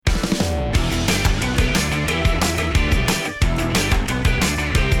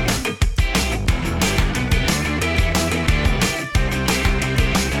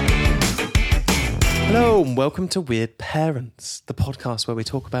Welcome to Weird Parents, the podcast where we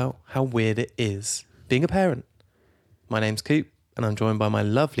talk about how weird it is being a parent. My name's Coop, and I'm joined by my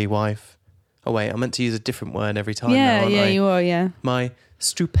lovely wife. Oh wait, I meant to use a different word every time now, aren't I? You are, yeah. My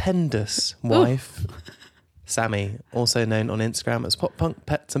stupendous wife, Sammy, also known on Instagram as Pop Punk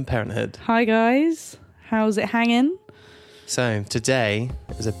Pets and Parenthood. Hi guys, how's it hanging? So today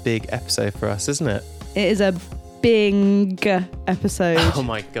is a big episode for us, isn't it? It is a big episode. Oh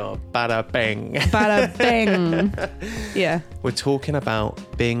my god, bada bang. Bada bang. Yeah. We're talking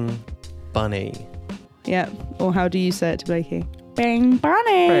about Bing Bunny. Yeah. Or how do you say it to Blakey? Bing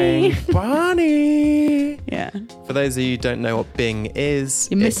Bunny. Bing Bunny. Yeah. For those of you who don't know what Bing is,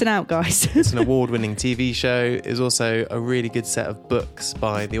 You're missing out, guys. It's an award-winning TV show. It's also a really good set of books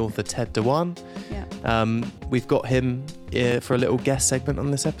by the author Ted Dewan. Yeah. We've got him for a little guest segment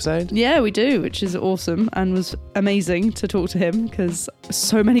on this episode. Yeah, we do, which is awesome and was amazing to talk to him because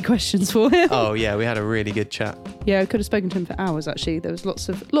so many questions for him. Oh yeah, we had a really good chat. Yeah, I could have spoken to him for hours actually. There was lots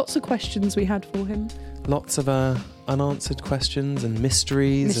of questions we had for him. Lots of unanswered questions and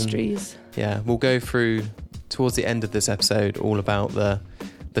mysteries. Mysteries. And, yeah, we'll go through towards the end of this episode all about the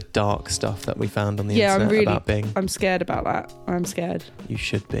dark stuff that we found on the internet about Bing. I'm scared about that. I'm scared. You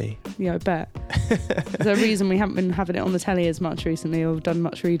should be. Yeah, I bet. There's a reason we haven't been having it on the telly as much recently or done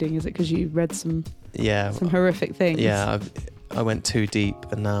much reading. Is it because you read some horrific things? Yeah, I went too deep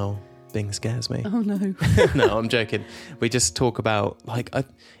and now Bing scares me. Oh no. No, I'm joking. We just talk about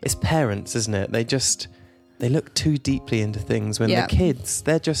it's parents, isn't it? They look too deeply into things when the kids,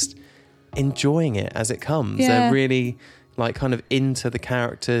 they're just enjoying it as it comes. Yeah. They're really kind of into the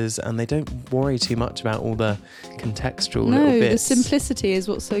characters and they don't worry too much about all the contextual little bits. The simplicity is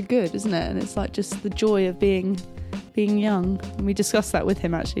what's so good, isn't it? And it's like just the joy of being young. And we discussed that with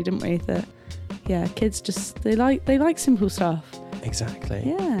him actually, didn't we? That kids just they like simple stuff. Exactly.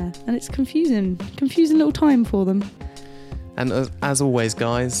 Yeah, and it's confusing little time for them. And as always,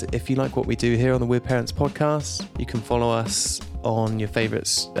 guys, if you like what we do here on the Weird Parents podcast, you can follow us on your favourite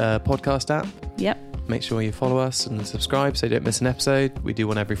podcast app. Yep. Make sure you follow us and subscribe so you don't miss an episode. We do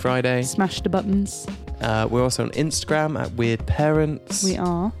one every Friday. Smash the buttons. We're also on Instagram at Weird Parents. We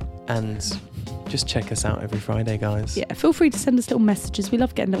are. And just check us out every Friday, guys. Yeah, feel free to send us little messages. We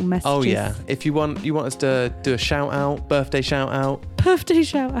love getting little messages. Oh yeah, if you want us to do a shout out, birthday shout out,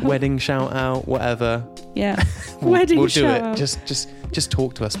 wedding shout out, whatever. Yeah, we'll do it. Just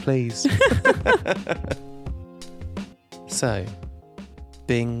talk to us, please. So,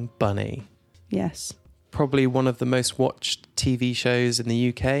 Bing Bunny. Yes. Probably one of the most watched TV shows in the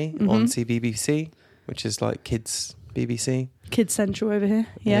UK on CBBC, which is like kids BBC. Kids Central over here.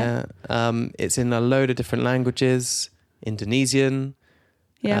 Yeah. It's in a load of different languages. Indonesian.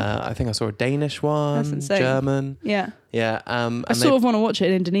 Yeah. I think I saw a Danish one. That's insane. German. Yeah. Yeah. I sort of want to watch it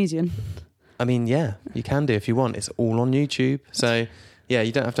in Indonesian. I mean, yeah, you can do if you want. It's all on YouTube. So, yeah,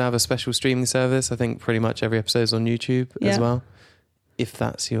 you don't have to have a special streaming service. I think pretty much every episode is on YouTube as well. If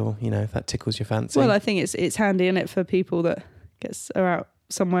that's if that tickles your fancy. Well, I think it's handy, isn't it, for people that are out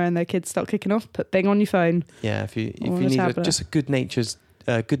somewhere and their kids start kicking off. Put Bing on your phone. Yeah, if you need just a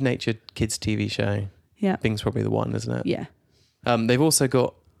good-natured kids TV show. Yeah, Bing's probably the one, isn't it? Yeah. They've also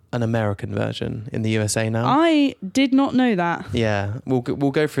got an American version in the USA now. I did not know that. Yeah, we'll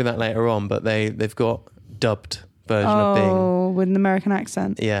go through that later on, but they've got dubbed version of Bing. Oh, with an American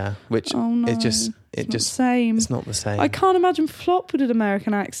accent. Yeah, which it's not the same. I can't imagine Flop with an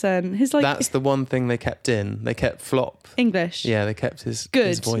American accent. That's the one thing they kept in. They kept Flop English. Yeah, they kept his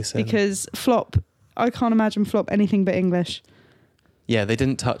voice in. Because Flop, I can't imagine Flop anything but English. Yeah, they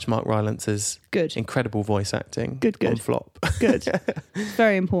didn't touch Mark Rylance's incredible voice acting on Flop. Good.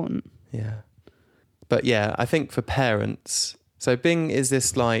 Very important. Yeah. But yeah, I think for parents, so Bing is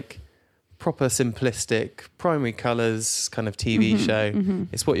this proper simplistic primary colours kind of TV show.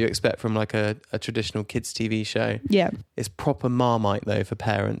 It's what you expect from a traditional kids TV show. Yeah. It's proper Marmite though for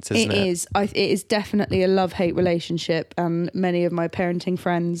parents, isn't it? It is. It is definitely a love-hate relationship, and many of my parenting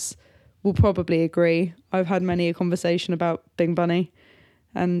friends will probably agree. I've had many a conversation about Bing Bunny,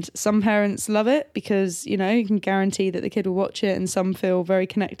 and some parents love it because you can guarantee that the kid will watch it, and some feel very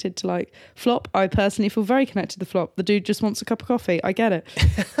connected to Flop. I personally feel very connected to Flop. The dude just wants a cup of coffee. I get it.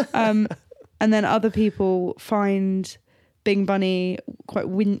 And then other people find Bing Bunny quite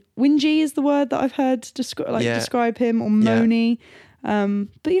whingy is the word that I've heard describe him, or moany.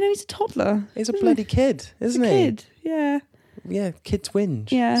 But he's a toddler. He's a bloody kid, isn't he? Kid, yeah. Yeah, kids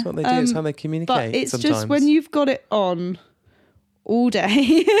whinge. Yeah. That's what they do. It's how they communicate. But it's sometimes. just when you've got it on all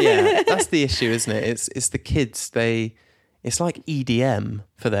day. Yeah, that's the issue, isn't it? It's the kids. It's like EDM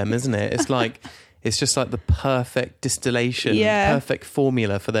for them, isn't it? It's it's just like the perfect distillation, Yeah. perfect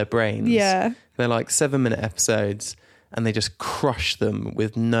formula for their brains. Yeah. They're like 7-minute episodes and they just crush them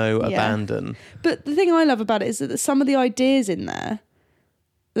with no abandon. But the thing I love about it is that some of the ideas in there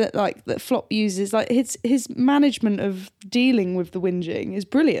that Flop uses, like his management of dealing with the whinging is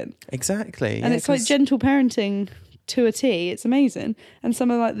brilliant. Exactly. And it's like gentle parenting to a T. It's amazing. And some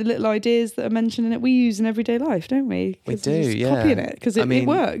of like the little ideas that are mentioned in it we use in everyday life, don't we? We 'Cause do, we're just yeah. copying it because it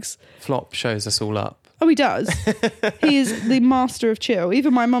works. Flop shows us all up. Oh, he does. He is the master of chill.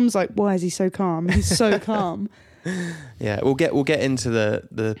 Even my mum's like, why is he so calm? He's so calm. Yeah, we'll get into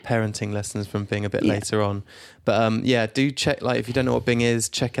the parenting lessons from Bing a bit later on. But do check, like if you don't know what Bing is,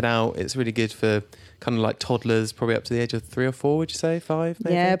 check it out. It's really good for kind of like toddlers, probably up to the age of 3 or 4, would you say? 5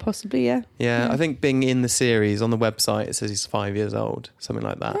 maybe? Yeah, possibly, yeah. Yeah, I think Bing in the series on the website, it says he's 5 years old, something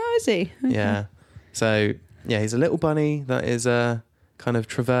like that. Oh, is he? Okay. Yeah. So, yeah, he's a little bunny that is kind of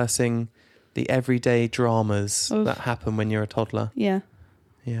traversing the everyday dramas that happen when you're a toddler. Yeah.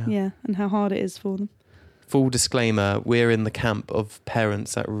 Yeah. Yeah, and how hard it is for them. Full disclaimer, we're in the camp of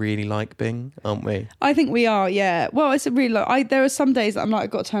parents that really like Bing, aren't we? I think we are, yeah. Well, it's a really there are some days that I'm like, I've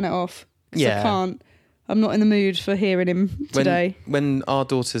got to turn it off. 'Cause I can't. I'm not in the mood for hearing him today. When our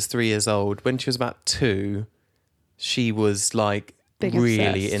daughter's 3 years old, when she was about 2, she was like Being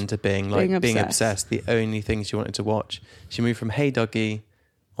really obsessed. into Bing, like being obsessed. The only thing she wanted to watch. She moved from Hey Duggie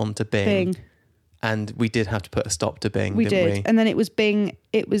onto Bing. And we did have to put a stop to Bing, didn't we? And then it was Bing.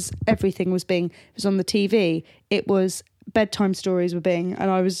 It was everything was Bing. It was on the TV. It was bedtime stories were Bing.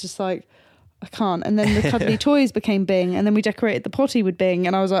 And I was just like, I can't. And then the cuddly toys became Bing. And then we decorated the potty with Bing.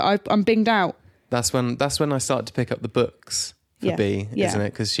 And I was like, I'm Binged out. That's when I started to pick up the books for B, isn't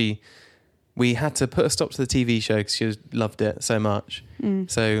it? Because we had to put a stop to the TV show because she loved it so much.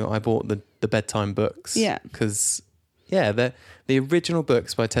 So I bought the bedtime books. Yeah. Because the original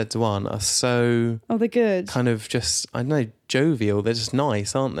books by Ted Dewan are so... Oh, they're good. Kind of just, I don't know, jovial. They're just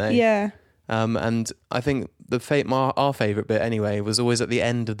nice, aren't they? Yeah. And I think our favourite bit anyway was always at the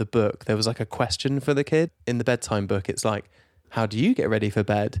end of the book. There was like a question for the kid. In the bedtime book, it's like, how do you get ready for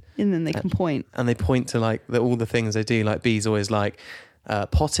bed? And then they can point. And they point to like all the things they do. Like B's always like,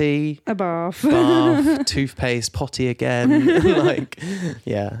 potty, a bath, toothpaste, potty again.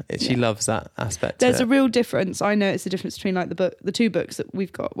 She loves that aspect. There's a real difference. I notice the difference between like the two books that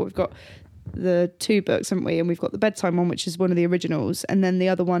we've got. We've got the 2 books, haven't we? And we've got the bedtime one, which is one of the originals, and then the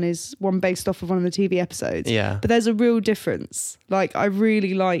other one is one based off of one of the TV episodes. Yeah. But there's a real difference. Like I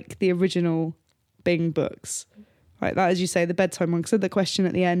really like the original Bing books. Like that, as you say, the bedtime one, because of the question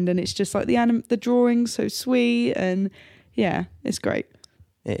at the end, and it's just like the drawing's so sweet, and yeah, it's great.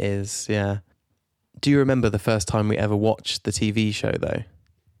 It is, yeah. Do you remember the first time we ever watched the TV show, though?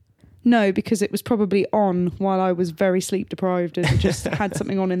 No, because it was probably on while I was very sleep deprived and just had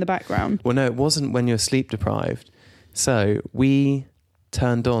something on in the background. Well, no, it wasn't when you were sleep deprived. So we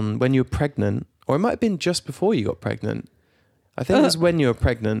turned on when you were pregnant, or it might have been just before you got pregnant. I think it was when you were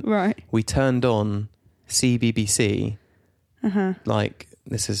pregnant. Right. We turned on CBBC, like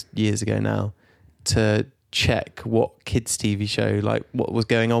this is years ago now, to check what kids TV show, like what was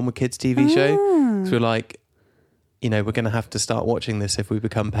going on with kids TV show. So we're like, we're going to have to start watching this if we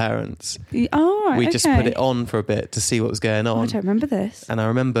become parents. Oh, right, we just put it on for a bit to see what was going on. I don't remember this. And I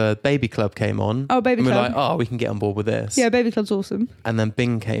remember Baby Club came on. Oh, Baby Club. And we were like, we can get on board with this. Yeah, Baby Club's awesome. And then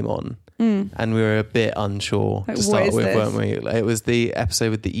Bing came on. And we were a bit unsure to start with, weren't we? It was the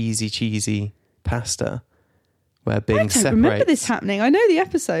episode with the easy cheesy pasta where Bing separates. I don't remember this happening. I know the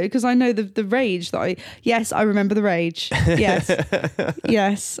episode because I know the rage that I remember the rage. Yes.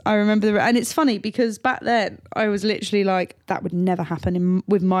 Yes, I remember and it's funny because back then I was literally like, that would never happen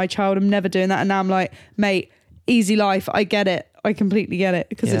with my child. I'm never doing that. And now I'm like, mate, easy life. I get it. I completely get it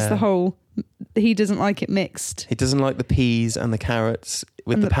because it's the whole, he doesn't like it mixed. He doesn't like the peas and the carrots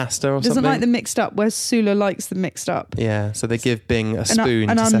with the pasta or something. Doesn't like them mixed up, whereas Sula likes them mixed up. Yeah, so they give Bing a spoon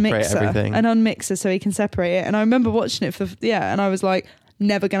to separate everything. An unmixer so he can separate it. And I remember watching it and I was like,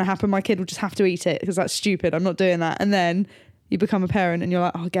 never going to happen. My kid will just have to eat it because that's stupid. I'm not doing that. And then you become a parent and you're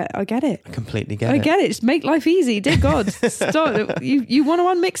like, I get it. I completely get it. I get it. Just make life easy. Dear God. Start. You want to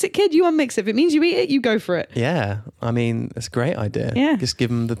unmix it, kid? You unmix it. If it means you eat it, you go for it. Yeah. I mean, it's a great idea. Yeah. Just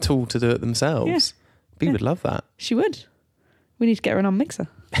give them the tool to do it themselves. Yeah. Bee would love that. She would. We need to get her an unmixer.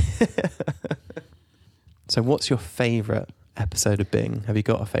 So what's your favourite episode of Bing? Have you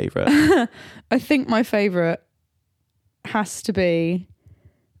got a favourite? I think my favourite has to be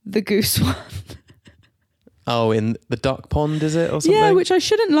the goose one. Oh, in the duck pond, is it? Or something? Yeah, which I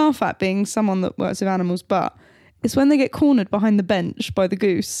shouldn't laugh at being someone that works with animals, but it's when they get cornered behind the bench by the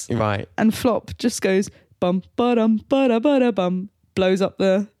goose. Right. And Flop just goes bum ba-dum ba-da-ba-da-bum, blows up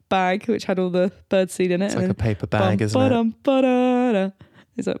the bag, which had all the birdseed in it. It's and like a then paper bag, isn't it? ba-dum-ba-da-da.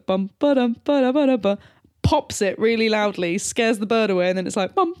 It's like bum ba-dum ba-da-ba-da-ba. Pops it really loudly, scares the bird away, and then it's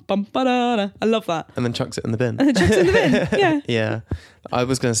like bum bum ba-da-da. I love that. And then chucks it in the bin. And it chucks it in the bin. Yeah. Yeah. I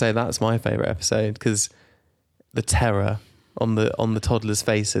was going to say that's my favourite episode because the terror on the toddlers'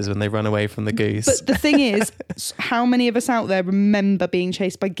 faces when they run away from the goose. But the thing is, how many of us out there remember being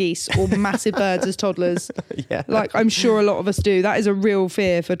chased by geese or massive birds as toddlers? Yeah. Like, I'm sure a lot of us do. That is a real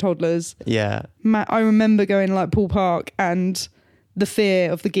fear for toddlers. Yeah. I remember going to like Poole Park and the fear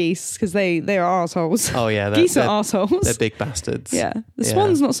of the geese because they are arseholes. Oh yeah. Geese are arseholes. They're big bastards. Yeah. The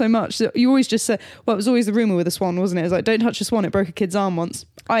swan's not so much. You always just say, well, it was always the rumour with the swan, wasn't it? It was like, don't touch the swan, it broke a kid's arm once.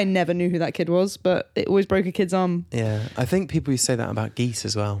 I never knew who that kid was, but it always broke a kid's arm. Yeah. I think people used to say that about geese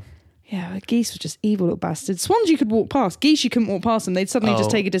as well. Yeah, geese were just evil little bastards. Swans you could walk past. Geese you couldn't walk past them. They'd suddenly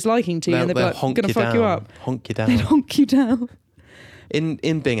just take a disliking to you and they'd be like, I'm going to fuck you up. Honk you down. They'd honk you down.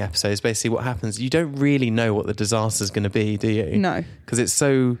 In Bing episodes, basically what happens, you don't really know what the disaster's going to be, do you? No. Because it's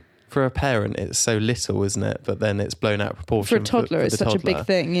so, for a parent, it's so little, isn't it? But then it's blown out of proportion. For a toddler, it's such a big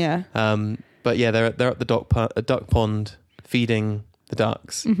thing, yeah. But yeah, they're at the duck pond feeding the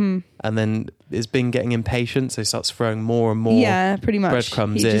ducks. Mm-hmm. And then is Bing getting impatient, so he starts throwing more and more pretty much.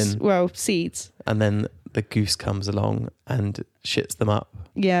 breadcrumbs in. Seeds. And then the goose comes along and shits them up.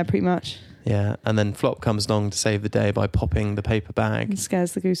 Yeah, pretty much. Yeah, and then Flop comes along to save the day by popping the paper bag. And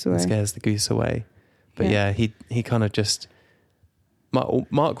scares the goose away. But yeah, he kind of just...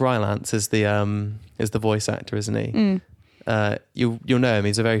 Mark Rylance is the voice actor, isn't he? Mm. You'll know him.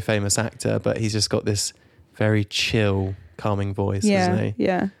 He's a very famous actor, but he's just got this very chill, calming voice, isn't he?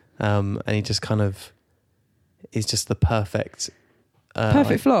 Yeah. And he just kind of... He's just the perfect...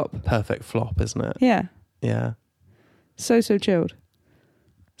 Flop. Perfect Flop, isn't it? Yeah. Yeah. So chilled.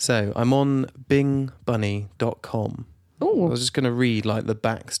 So I'm on bingbunny.com. Oh, I was just going to read like the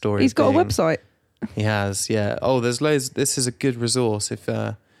backstory. He's got a website. He has, yeah. Oh, there's loads. This is a good resource if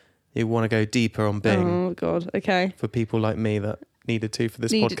you want to go deeper on Bing. Oh God, okay. For people like me that needed to for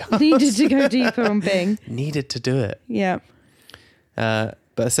this podcast. Needed to go deeper on Bing. Needed to do it. Yeah. But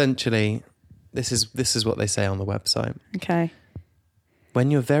essentially, this is what they say on the website. Okay.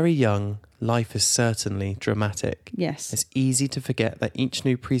 When you're very young, life is certainly dramatic. Yes. It's easy to forget that each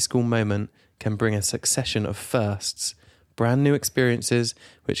new preschool moment can bring a succession of firsts, brand new experiences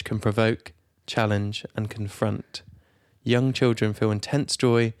which can provoke, challenge, and confront. Young children feel intense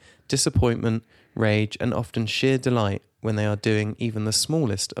joy, disappointment, rage, and often sheer delight when they are doing even the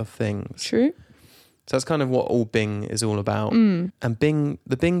smallest of things. True. So that's kind of what all Bing is all about. Mm. And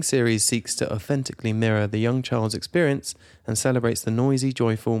the Bing series seeks to authentically mirror the young child's experience and celebrates the noisy,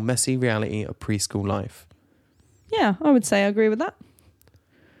 joyful, messy reality of preschool life. Yeah, I would say I agree with that.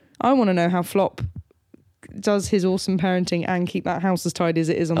 I want to know how Flop does his awesome parenting and keep that house as tidy as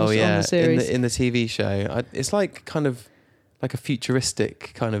it is on the series. In the TV show. It's like kind of like a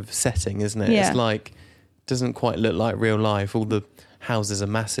futuristic kind of setting, isn't it? Yeah. It's like, doesn't quite look like real life. All the houses are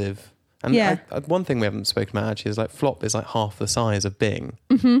massive. And one thing we haven't spoken about actually is like Flop is like half the size of Bing,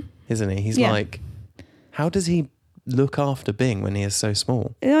 isn't he? He's like, how does he look after Bing when he is so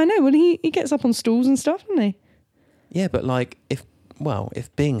small? Yeah, I know. Well, he gets up on stools and stuff, doesn't he? Yeah, but like if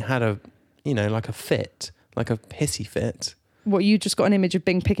Bing had a fit, like a hissy fit. What, you just got an image of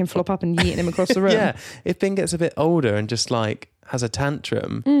Bing picking Flop up and yeeting him across the room? Yeah, if Bing gets a bit older and just like has a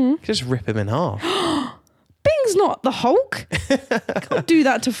tantrum, you just rip him in half. Bing's not the Hulk. Can't do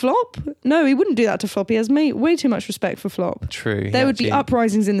that to Flop. No, he wouldn't do that to Flop. He has way too much respect for Flop. True. There would be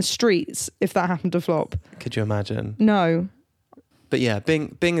uprisings in the streets if that happened to Flop. Could you imagine? No. But yeah,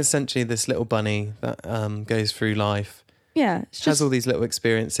 Bing is essentially this little bunny that goes through life. Yeah. Has all these little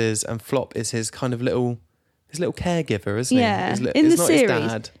experiences, and Flop is his kind of little caregiver, isn't he? Yeah. In the series.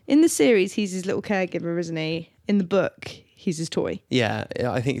 His dad. In the series, he's his little caregiver, isn't he? In the book, he's his toy. Yeah,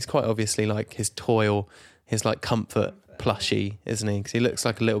 I think he's quite obviously like his toy or his like comfort plushie, isn't he? Because he looks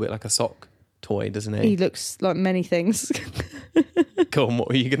like a little bit like a sock toy, doesn't he? He looks like many things. Go on, what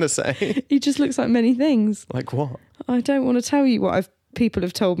were you going to say? He just looks like many things. Like what? I don't want to tell you what people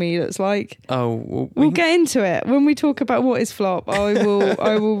have told me it's like. Oh, well, we'll get into it when we talk about what is Flop. I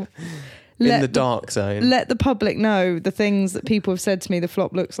will in the dark zone. Let the public know the things that people have said to me the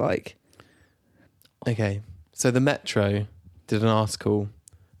Flop looks like. Okay, so the Metro did an article,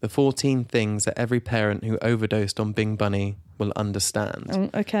 the 14 things that every parent who overdosed on Bing Bunny will understand.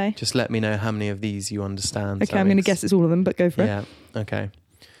 Oh, okay. Just let me know how many of these you understand. Okay, I'm going to guess it's all of them, but go for it. Yeah, okay.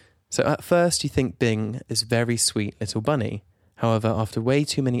 So at first you think Bing is a very sweet little bunny. However, after way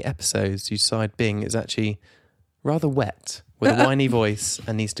too many episodes, you decide Bing is actually rather wet, with a whiny voice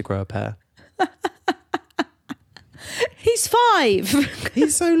and needs to grow a pair. He's 5.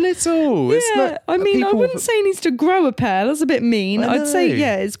 He's so little. It's Yeah, not, I mean, I people- wouldn't say he needs to grow a pair. That's a bit mean. I I'd say, know.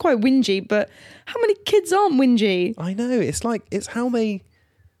 yeah, it's quite whingy, but how many kids aren't whingy? I know. It's like, it's how they,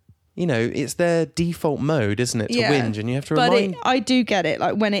 you know, it's their default mode, isn't it, to Yeah. whinge, and you have to But remind. I do get it.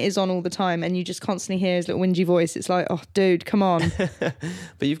 Like when it is on all the time and you just constantly hear his little whingy voice, it's like, oh, dude, come on.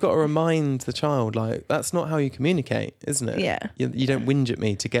 But you've got to remind the child, like, that's not how you communicate, isn't it? Yeah. You don't whinge at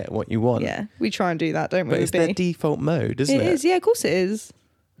me to get what you want. Yeah, we try and do that, don't we? But with it's their Bea? default mode, isn't It it? is. Yeah, of course it is.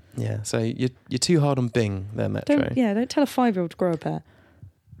 Yeah. So you're too hard on Bing there, Metro. Don't tell a 5-year-old to grow a pair.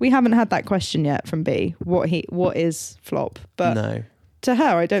 We haven't had that question yet from B. What is flop? But No. to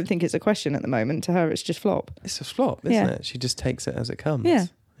her, I don't think it's a question at the moment. To her, it's just flop. It's a flop, isn't Yeah. it? She just takes it as it comes. Yeah.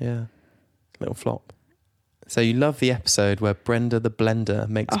 Yeah. Little flop. So you love the episode where Brenda the blender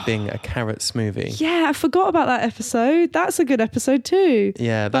makes Bing a carrot smoothie. Yeah, I forgot about that episode. That's a good episode too.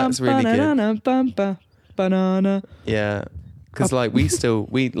 Yeah, that's really good. Banana. Yeah. Because like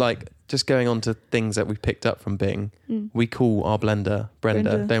we like just going on to things that we picked up from Bing, we call our blender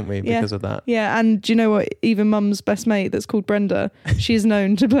Brenda, don't we? Yeah. Because of that. Yeah, and do you know what? Even Mum's best mate that's called Brenda, she's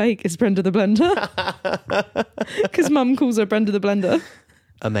known to Blake as Brenda the Blender. Because Mum calls her Brenda the Blender.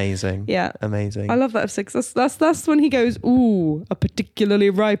 Amazing. Yeah. Amazing. I love that episode 'cause that's when he goes, ooh, a particularly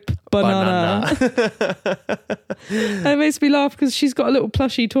ripe banana. And it makes me laugh because she's got a little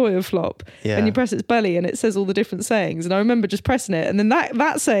plushy toy of Flop, Yeah. and you press its belly and it says all the different sayings. And I remember just pressing it, and then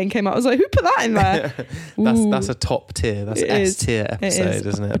that saying came out. I was like, who put that in there? That's a top tier. That's It S is. tier episode,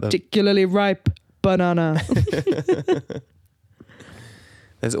 isn't it? Particularly ripe banana.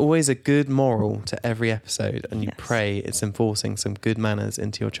 There's always a good moral to every episode, and you Yes. pray it's enforcing some good manners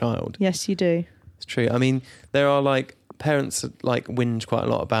into your child. Yes, you do. It's true. I mean, there are like parents that, like whinge quite a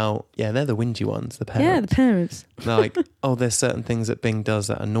lot about. Yeah, they're the whingy ones. The parents. Yeah, the parents. They're like, oh, there's certain things that Bing does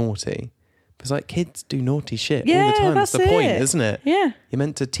that are naughty. But it's like kids do naughty shit all Yeah, the time. That's that's the point, it. isn't it? Yeah. You're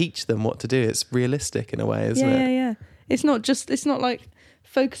meant to teach them what to do. It's realistic in a way, isn't Yeah, it? yeah. It's not like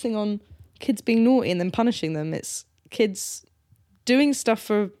focusing on kids being naughty and then punishing them. It's kids doing stuff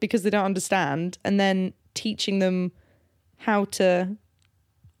because they don't understand, and then teaching them how to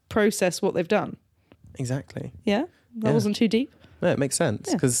process what they've done. Exactly. Yeah, that Yeah. wasn't too deep. No, it makes sense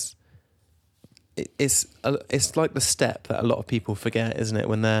Yeah. because it's like the step that a lot of people forget, isn't it?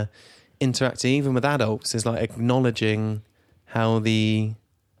 When they're interacting, even with adults, is like acknowledging how the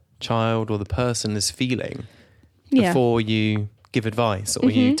child or the person is feeling Yeah, before you give advice or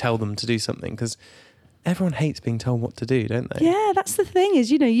you Mhm. tell them to do something. Because everyone hates being told what to do, don't they? yeah. That's the thing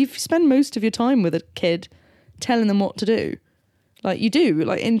is, you spend most of your time with a kid, telling them what to do. Like you do,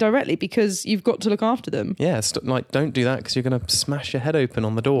 like indirectly, because you've got to look after them. Yeah, like don't do that because you're going to smash your head open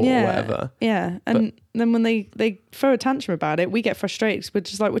on the door Yeah. or whatever. Yeah, and then when they throw a tantrum about it, we get frustrated. 'Cause we're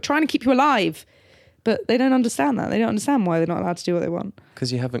just like, we're trying to keep you alive, but they don't understand that. They don't understand why they're not allowed to do what they want.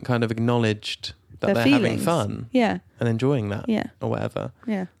 Because you haven't kind of acknowledged that Their they're having feelings. fun Yeah, and enjoying that yeah, or whatever.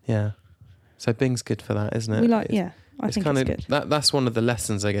 yeah. Yeah. So Bing's good for that, isn't it? We like, It's- yeah. I think kind it's of good. that's one of the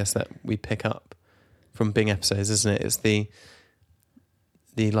lessons, I guess, that we pick up from Bing episodes, isn't it? It's the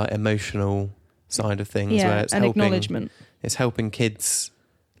like emotional side of things where Yeah, it's and helping acknowledgement. it's helping kids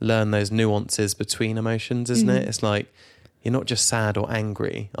learn those nuances between emotions, isn't it? Mhm. It's like you're not just sad or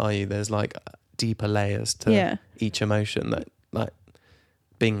angry, are you? There's like deeper layers to Yeah, each emotion that like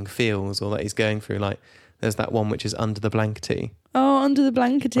Bing feels or that he's going through. Like there's that one which is under the blankety, oh, under the where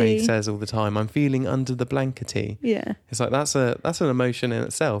he blankety. says all the time, "I'm feeling under the blankety." Yeah, It's like that's an emotion in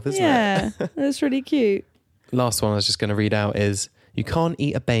itself, isn't it? yeah. That's really cute. Last one I was just going to read out is you can't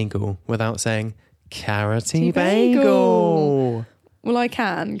eat a bagel without saying carroty Bagel. bagel. Well, I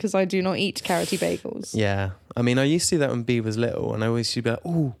can because I do not eat carroty bagels. Yeah. I mean, I used to do that when Bea was little and I always used to be like,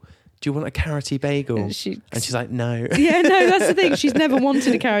 oh, do you want a carroty bagel? And And she's like, no. yeah, no, that's the thing. She's never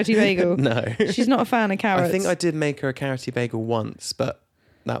wanted a carroty bagel. No. She's not a fan of carrots. I think I did make her a carroty bagel once, but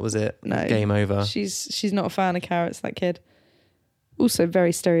that was it. No. Game over. She's not a fan of carrots, that kid. Also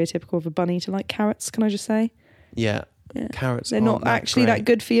very stereotypical of a bunny to like carrots, can I just say? Yeah. Yeah. Carrots They're aren't not actually great. that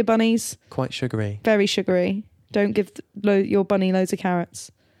good for your bunnies. Quite sugary. Very sugary. Don't give your bunny loads of carrots.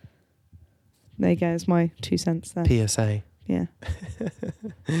 There you go. It's my 2 cents there. PSA. Yeah.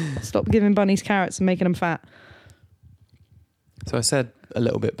 Stop giving bunnies carrots and making them fat. So I said a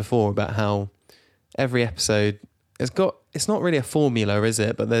little bit before about how every episode it's not really a formula, is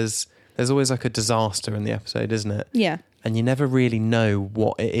it? But there's always like a disaster in the episode, isn't it? Yeah. And you never really know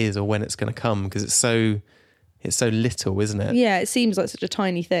what it is or when it's going to come because it's so little, isn't it? Yeah, it seems like such a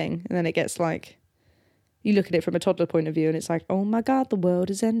tiny thing. And then it gets like, you look at it from a toddler point of view and it's like, oh my God, the world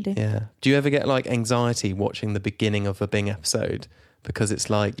is ending. Yeah. Do you ever get like anxiety watching the beginning of a Bing episode because it's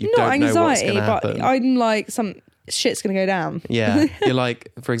like you Not don't know what's anxiety, going to but happen? I'm like shit's going to go down. Yeah. You're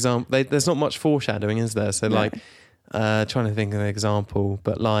like, for example, there's not much foreshadowing, is there? So like, trying to think of an example,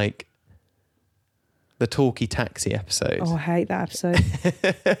 but like the Talkie Taxi episode. Oh, I hate that episode.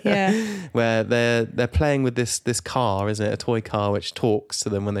 Yeah. Where they're playing with this car, isn't it? A toy car which talks to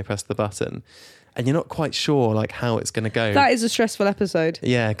them when they press the button. And you're not quite sure like how it's going to go. That is a stressful episode.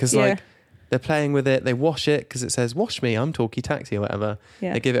 Yeah, because like they're playing with it. They wash it because it says, wash me, I'm Talkie Taxi or whatever.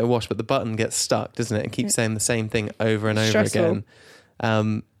 Yeah. They give it a wash, but the button gets stuck, doesn't it? And keeps saying the same thing over and over Stressful.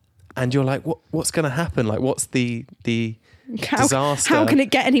 again. And you're like, what's going to happen? Like, what's the disaster? How can it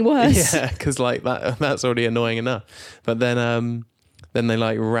get any worse? Yeah, because like that's already annoying enough. But then they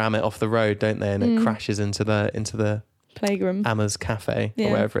like ram it off the road, don't they? And it crashes into the Playground, Amma's Cafe or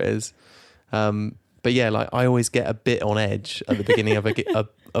wherever it is. But yeah, like I always get a bit on edge at the beginning of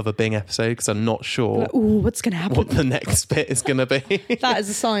a Bing episode because I'm not sure what's going to happen, what the next bit is going to be. That is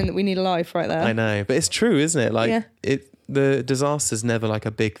a sign that we need a life right there. I know, but it's true, isn't it? Like the disaster's never like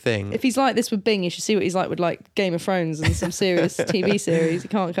a big thing. If he's like this with Bing, you should see what he's like with like Game of Thrones and some serious TV series. He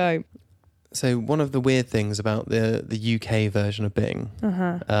can't cope. So one of the weird things about the UK version of Bing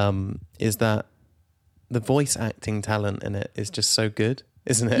is that the voice acting talent in it is just so good,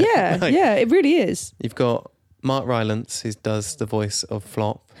 isn't it? Yeah, like, yeah, it really is. You've got Mark Rylance, who does the voice of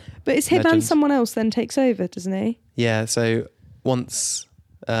Flop. But it's him and someone else then takes over, doesn't he? Yeah, so once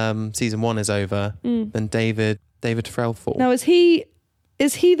season 1 is over, then David Frelfall. Now, is he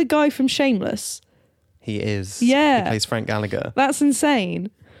the guy from Shameless? He is. Yeah. He plays Frank Gallagher. That's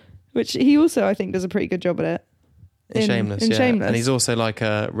insane. Which he also, I think, does a pretty good job at it. In Shameless, yeah. Shameless. And he's also like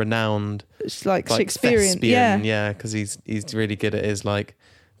a renowned... It's like Shakespearean. Yeah, because he's really good at his like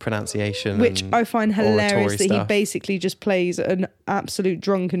pronunciation. Which I find hilarious that stuff. he basically just plays an absolute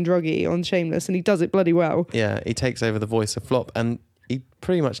drunk and druggy on Shameless and he does it bloody well. Yeah, he takes over the voice of Flop and he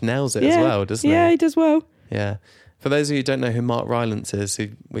pretty much nails it as well, doesn't he? Yeah, he does well. Yeah. For those of you who don't know who Mark Rylance is, who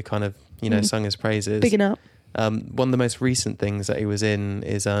we kind of, sung his praises. Bigging up. One of the most recent things that he was in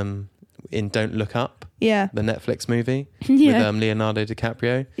is in Don't Look Up. Yeah. The Netflix movie with Leonardo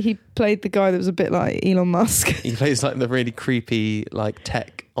DiCaprio. He played the guy that was a bit like Elon Musk. He plays like the really creepy like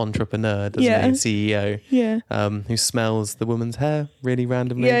tech entrepreneur, doesn't he? CEO. Yeah. Who smells the woman's hair really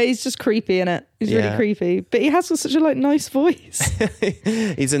randomly. Yeah, he's just creepy in it. He's really creepy. But he has got such a like nice voice.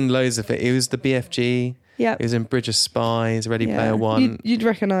 He's in loads of it. He was the BFG. Yeah. He was in Bridge of Spies, Ready Player One. You'd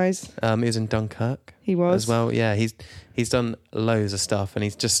recognise. He was in Dunkirk. He was. As well. Yeah, he's done loads of stuff and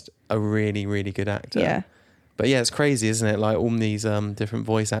he's just a really, really good actor. Yeah. But yeah, it's crazy, isn't it? Like all these different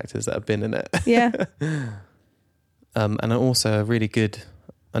voice actors that have been in it. Yeah. And also a really good,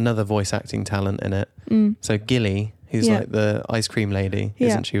 another voice acting talent in it. So Gilly, who's like the ice cream lady,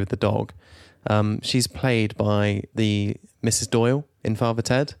 isn't she, with the dog? She's played by the Mrs. Doyle in Father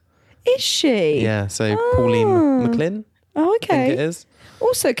Ted. Is she? Yeah, so Pauline McLynn. Oh, okay. I think it is.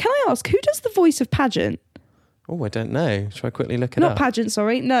 Also, can I ask, who does the voice of Pageant? Oh, I don't know. Shall I quickly look it up? Not Pageant,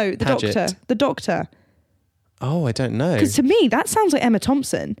 sorry. No, the Paget. Doctor. The Doctor. Oh, I don't know. Because to me, that sounds like Emma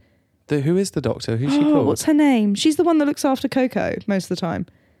Thompson. Who is the Doctor? Who's she called? What's her name? She's the one that looks after Coco most of the time.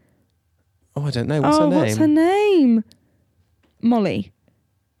 Oh, I don't know. What's her name? What's her name? Molly.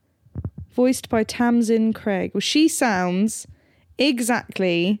 Voiced by Tamsin Craig. Well, she sounds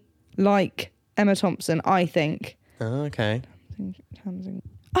exactly like Emma Thompson, I think. Oh, okay.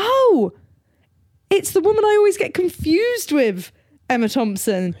 Oh! It's the woman I always get confused with, Emma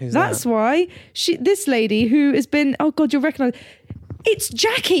Thompson. Who's That's that? why this lady who has been, oh God, you'll recognise. It's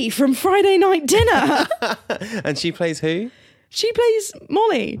Jackie from Friday Night Dinner. And she plays who? She plays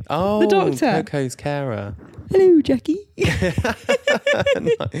Molly, Oh, the Doctor. Coco's carer. Hello, Jackie.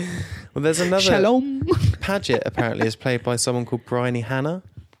 Well, there's another. Shalom. Paget apparently is played by someone called Bryony Hannah.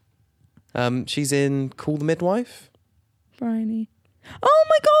 She's in Call the Midwife. Bryony. Oh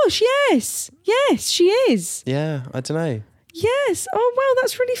my gosh, yes. Yes, she is. Yeah, I don't know. Yes. Oh, wow,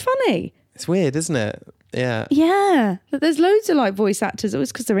 that's really funny. It's weird, isn't it? Yeah. Yeah. But there's loads of like voice actors. It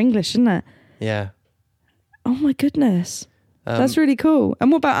was because they're English, isn't it? Yeah. Oh my goodness. That's really cool.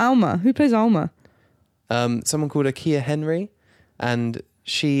 And what about Alma? Who plays Alma? Someone called Akia Henry, and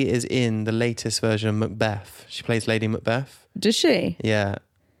she is in the latest version of Macbeth. She plays Lady Macbeth. Does she? Yeah.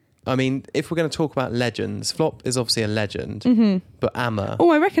 I mean, if we're going to talk about legends, Flop is obviously a legend, but Amma... Oh,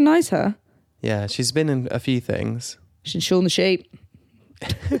 I recognise her. Yeah, she's been in a few things. She's in Shaun the Sheep.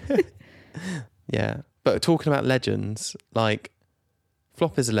 Yeah. But talking about legends, like,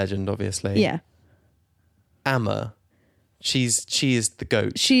 Flop is a legend, obviously. Yeah. Amma, she is the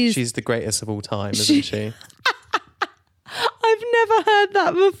GOAT. She's the greatest of all time, isn't she? I've never heard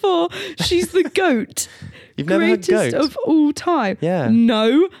that before. She's the GOAT. You've never heard Greatest goat? of all time. Yeah.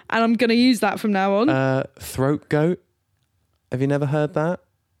 No, and I'm going to use that from now on. Throat goat. Have you never heard that?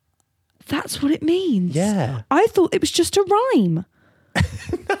 That's what it means. Yeah. I thought it was just a rhyme.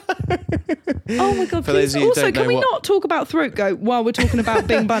 Oh my God, For those please. of you who Also, don't can know we what- not talk about throat goat while we're talking about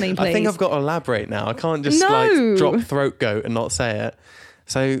Bing Bunny, please? I think I've got to elaborate now. I can't just No. like drop throat goat and not say it.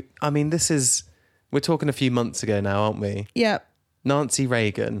 So, I mean, we're talking a few months ago now, aren't we? Yeah. Nancy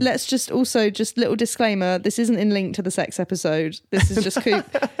Reagan. Let's just little disclaimer, this isn't in link to the sex episode. This is just Coop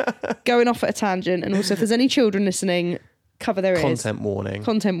going off at a tangent. And also, if there's any children listening, cover their ears. Content warning.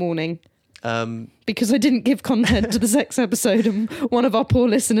 Content warning. Because I didn't give content to the sex episode and one of our poor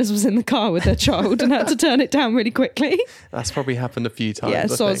listeners was in the car with their child and had to turn it down really quickly. That's probably happened a few times. Yeah, I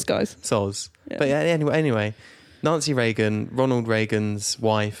soz, think. guys. Soz. Yeah. But yeah, anyway, Nancy Reagan, Ronald Reagan's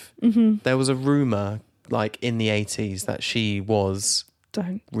wife, there was a rumour like in the 80s that she was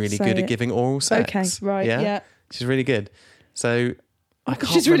Don't really say good it. at giving oral sex. Okay, right, yeah. She's really good. So I can't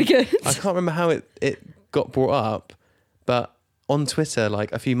She's really good. I can't remember how it got brought up, but on Twitter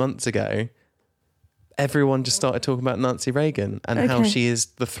like a few months ago, everyone just started talking about Nancy Reagan and how Okay. she is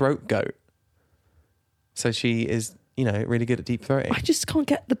the throat goat. So she is, really good at deep throating. I just can't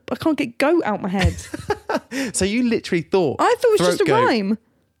get goat out my head. So you literally thought I thought it was throat just a goat. rhyme.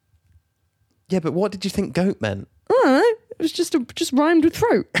 Yeah, but what did you think goat meant? I don't know. It was just rhymed with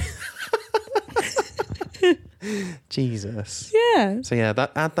throat. Jesus. Yeah. So yeah,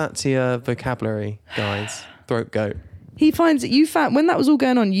 add that to your vocabulary, guys. Throat goat. He finds that you found, when that was all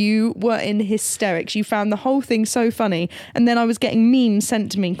going on, you were in hysterics. You found the whole thing so funny. And then I was getting memes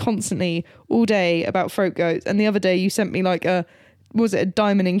sent to me constantly all day about throat goats. And the other day you sent me like a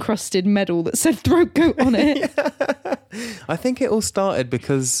diamond encrusted medal that said throat goat on it? I think it all started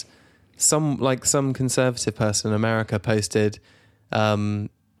because some conservative person in America posted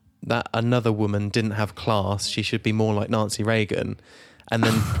that another woman didn't have class. She should be more like Nancy Reagan. And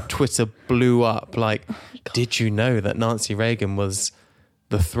then Twitter blew up like, did you know that Nancy Reagan was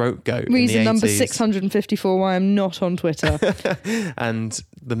the throat goat Reason in the number 80s? 654 why I'm not on Twitter. And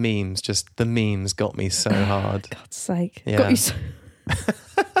the memes got me so hard. God's sake. Yeah. Got you so...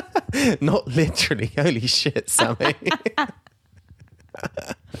 Not literally. Holy shit, Sammy.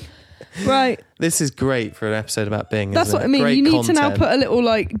 Right. This is great for an episode about Bing. That's isn't what it? I mean. Great You need content. to now put a little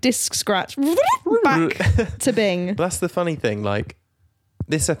like disc scratch back to Bing. But that's the funny thing. Like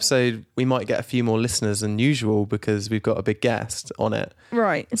this episode, we might get a few more listeners than usual because we've got a big guest on it.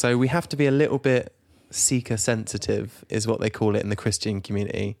 Right. So we have to be a little bit seeker sensitive, is what they call it in the Christian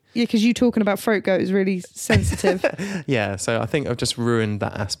community. Yeah, because you talking about throat goat is really sensitive. Yeah. So I think I've just ruined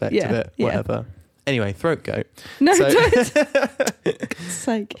that aspect Yeah, of it. yeah. Whatever. Anyway, throat goat. No, So- don't. God's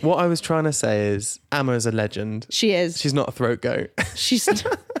sake. What I was trying to say is Amma is a legend. She is. She's not a throat goat. She's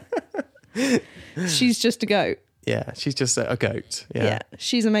just a goat. Yeah, she's just a goat. Yeah. Yeah.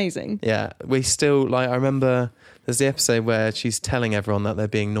 She's amazing. Yeah. We still, I remember there's the episode where she's telling everyone that they're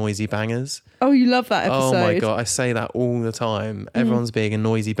being noisy bangers. Oh, you love that episode. Oh my God, I say that all the time. Everyone's being a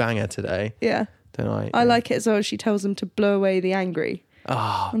noisy banger today, Yeah. don't I? I like it as well. She tells them to blow away the angry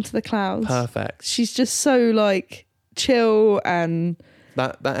onto the clouds. Perfect. She's just so like chill, and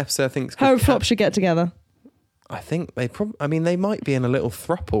That episode, I think, her and Flop should get together. I think they might be in a little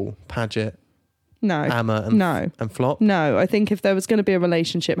thruple, Paget, No. Amma and Flop. No, I think if there was going to be a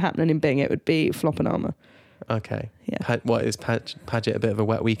relationship happening in Bing, it would be Flop and Armour. Okay. Yeah. What is Paget a bit of a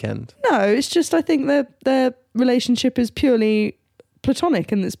wet weekend? No, it's just I think their relationship is purely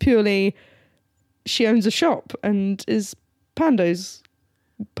platonic, and it's purely she owns a shop and is Pando's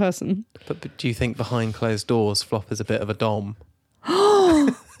person. But do you think behind closed doors, Flop is a bit of a dom?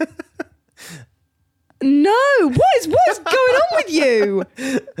 No, what is going on with you?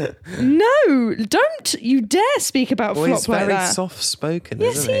 No, don't you dare speak about Well, Flop he's like very that. soft-spoken,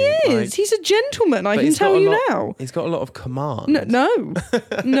 Yes, isn't he he? is. He's a gentleman. I but can he's got tell a you lot- now. He's got a lot of command.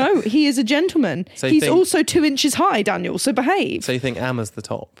 No, he is a gentleman. So you He's think- also 2 inches high, Daniel. So behave. So you think Amma's the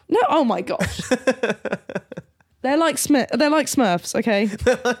top? No, oh my gosh. They're like Smurfs, okay?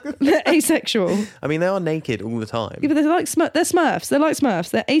 They're asexual. I mean, they are naked all the time. Yeah, but they're like they're Smurfs. They're like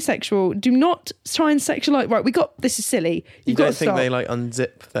Smurfs. They're asexual. Do not try and sexualize. Right, this is silly. You You've got don't to think stop. they like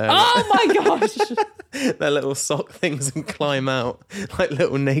unzip their Oh my gosh. their little sock things and climb out like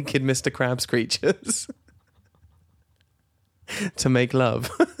little naked Mr. Krabs creatures to make love?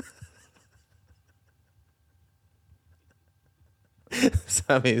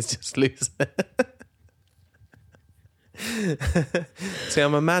 Sammy is just losing it. See,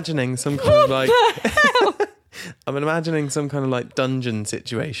 I'm imagining some kind of like I'm imagining some kind of like dungeon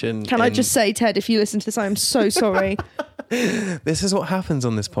situation. Can I just say, Ted, if you listen to this, I'm so sorry. This is what happens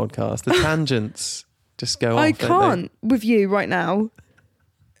on this podcast. The tangents just go I off. don't can't with you right now.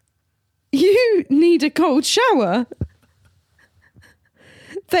 You need a cold shower.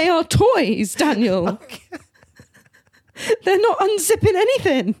 They are toys, Daniel. They're not unzipping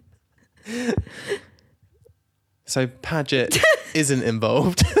anything. So Paget isn't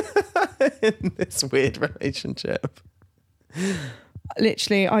involved in this weird relationship.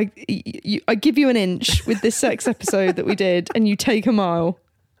 Literally, I give you an inch with this sex episode that we did, and you take a mile.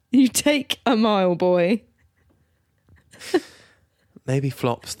 You take a mile, boy. Maybe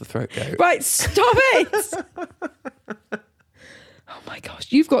Flop's the throat goat. Right, stop it! Oh my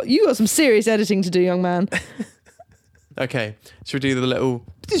gosh, you got some serious editing to do, young man. Okay, should we do the little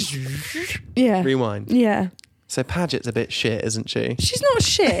Yeah, rewind? yeah. So Paget's a bit shit, isn't she? She's not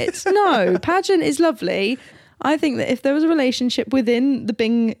shit. No, Pageant is lovely. I think that if there was a relationship within the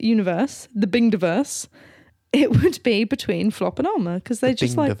Bing universe, the Bingdiverse, it would be between Flop and Alma because they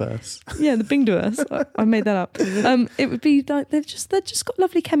just like Bingdiverse. yeah, the Bingdiverse. I made that up. It would be like they've just got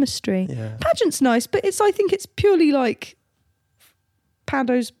lovely chemistry. Yeah. Pageant's nice, but I think it's purely like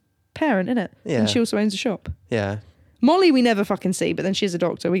Pado's parent, isn't it? Yeah. And she also owns a shop. Yeah. Molly we never fucking see, but then she's a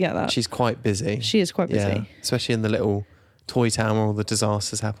doctor. We get that. She's quite busy. She is quite busy. Yeah. Especially in the little toy town where all the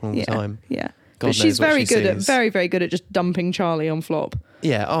disasters happen all the time. Yeah. God But she's knows what very she good at sees. very good at just dumping Charlie on Flop.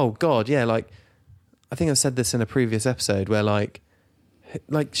 Yeah. Oh God. Yeah. Like, I think I've said this in a previous episode where like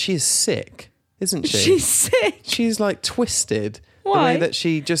she is sick, isn't she? She's sick. She's like twisted. Why? The way that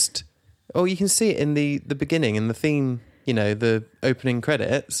she just. Oh, you can see it in the beginning in the theme. You know, the opening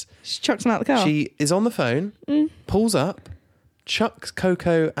credits. She chucks him out the car. She is on the phone, pulls up, chucks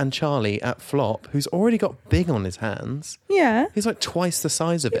Coco and Charlie at Flop, who's already got Bing on his hands. Yeah. He's like twice the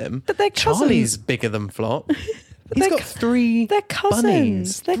size of him. But they're cousins. Charlie's bigger than Flop. He's got three they're cousins.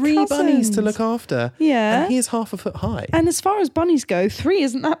 bunnies. They're three bunnies cousins. to look after. Yeah. And he is 1/2 foot high. And as far as bunnies go, 3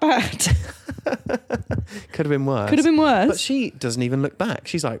 isn't that bad. Could have been worse. Could have been worse. But she doesn't even look back.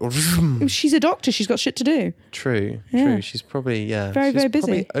 She's like, She's a doctor. She's got shit to do. true. Yeah. She's probably, Very, she's very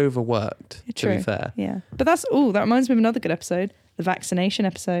busy. probably overworked, True. to be fair. Yeah. But that reminds me of another good episode, the vaccination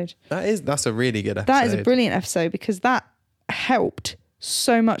episode. That's a really good episode. That is a brilliant episode because that helped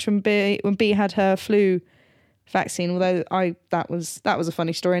so much when B had her flu vaccine, although that was a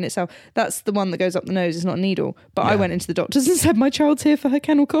funny story in itself. That's the one that goes up the nose, it's not a needle. But I went into the doctors and said my child's here for her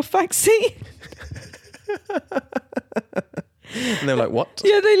kennel cough vaccine. And they're like, what?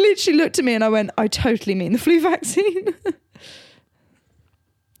 Yeah, they literally looked at me and I went, I totally mean the flu vaccine.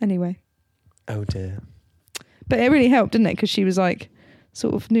 Anyway. Oh dear. But it really helped, didn't it? Because she was like,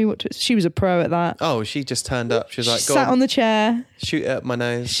 sort of knew what to... She was a pro at that. Oh, she just turned up. She was like, She go sat on the chair. shoot it up my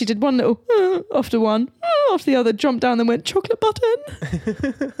nose. She did one little after one, after the other, jumped down and went, chocolate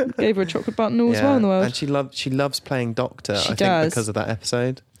button. Gave her a chocolate button all as well in the world. And she loves playing doctor, She I does. think, because of that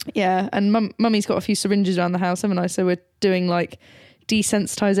episode. Yeah, and Mummy's got a few syringes around the house, haven't I? So we're doing like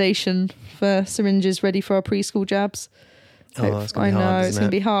desensitization for syringes ready for our preschool jabs. Oh, that's I going to be know hard, it's isn't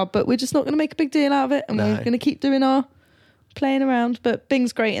going to it? be hard, but we're just not going to make a big deal out of it, and No. we're going to keep doing our playing around. But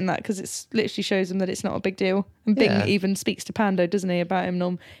Bing's great in that because it's literally shows them that it's not a big deal. And Bing Yeah. even speaks to Pando, doesn't he, about him?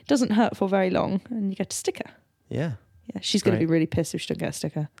 It doesn't hurt for very long, and you get a sticker. Yeah. Yeah, she's going to Great. be really pissed if she don't get a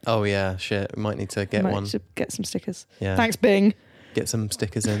sticker. Oh, yeah, shit. We might need to get Might one. need to get some stickers. Yeah. Thanks, Bing. Get some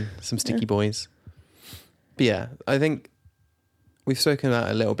stickers in, some sticky boys. But yeah, I think we've spoken about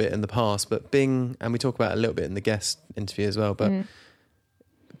it a little bit in the past, but Bing, and we talk about it a little bit in the guest interview as well, but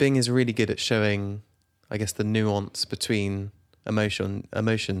Bing is really good at showing, I guess, the nuance between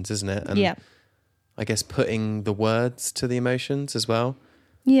emotions, isn't it? And Yeah. I guess putting the words to the emotions as well.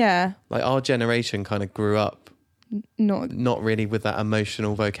 Yeah. Like our generation kind of grew up not really with that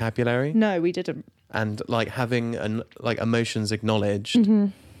emotional vocabulary, No, we didn't. and like having like emotions acknowledged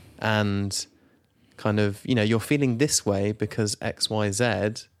and kind of, you know, you're feeling this way because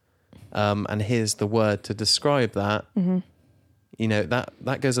XYZ, and here's the word to describe that. You know,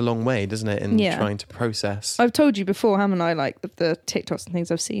 that goes a long way, doesn't it, in Yeah. trying to process. I've told you before, haven't I, like the TikToks and things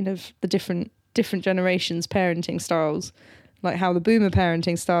I've seen of the different generations' parenting styles. Like how the boomer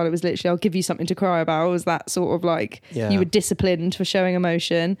parenting style, it was literally, I'll give you something to cry about. It was that sort of like, Yeah. you were disciplined for showing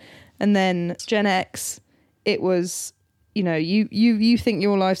emotion. And then Gen X, it was, you know, you think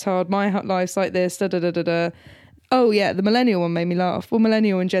your life's hard, my life's like this, da da da da da. Oh yeah, the millennial one made me laugh. Well,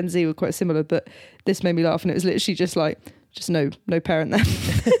 millennial and Gen Z were quite similar, but this made me laugh, and it was literally just like, just no parent there.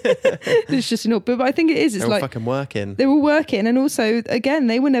 It's just not. But I think it is. It's They're all like fucking working. they were working, and also again,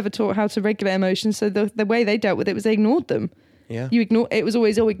 they were never taught how to regulate emotions. So the way they dealt with it was they ignored them. Yeah. It was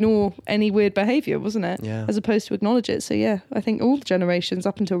always, ignore any weird behaviour, wasn't it? Yeah. As opposed to acknowledge it. So yeah, I think all the generations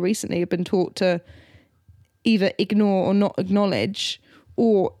up until recently have been taught to either ignore or not acknowledge,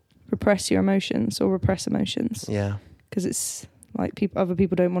 or repress your emotions or repress emotions. Yeah. Because it's like other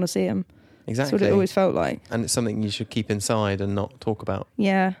people don't want to see them. Exactly. That's what it always felt like. And it's something you should keep inside and not talk about.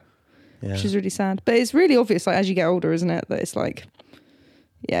 Yeah. Which is really sad. But it's really obvious, like, as you get older, isn't it? That it's like,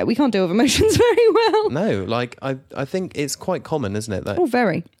 yeah, we can't deal with emotions very well. No, like, I think it's quite common, isn't it? That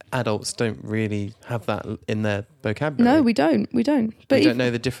very. adults don't really have that in their vocabulary. No, we don't. But we don't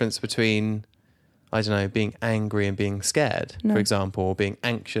know the difference between, I don't know, being angry and being scared, for example, or being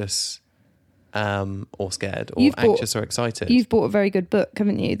anxious or scared, or anxious or excited. You've bought a very good book,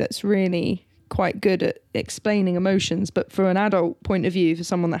 haven't you? That's really quite good at explaining emotions, but from an adult point of view, for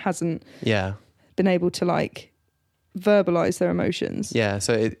someone that hasn't been able to like verbalize their emotions. Yeah,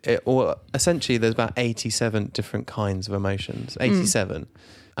 so or essentially there's about 87 different kinds of emotions, 87.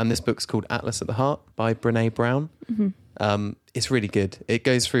 And this book's called Atlas at the Heart by Brené Brown. It's really good. It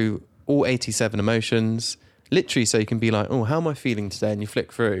goes through all 87 emotions, literally, so you can be like, oh, how am I feeling today? And you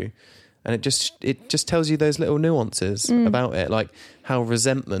flick through, and it just tells you those little nuances about it, like how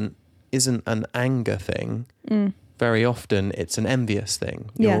resentment isn't an anger thing. Very often it's an envious thing.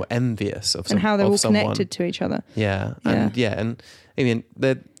 You're envious of someone. And how they're all connected to each other. Yeah. And and I mean,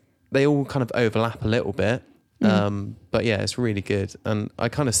 they all kind of overlap a little bit. But yeah, it's really good. And I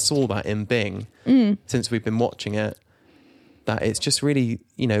kind of saw that in Bing since we've been watching it, that it's just really,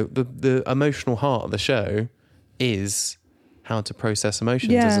 you know, the emotional heart of the show is how to process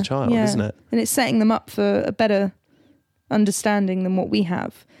emotions as a child, isn't it? And it's setting them up for a better understanding than what we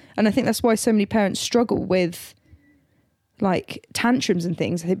have. And I think that's why so many parents struggle with like tantrums and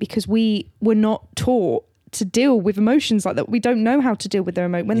things, I think, because we were not taught to deal with emotions like that. We don't know how to deal with their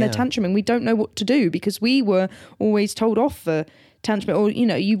emotion. When they're tantruming, we don't know what to do because we were always told off for tantrum, or, you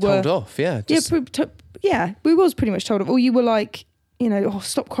know, you were... Told off, yeah. We was pretty much told off. Or you were like, you know, oh,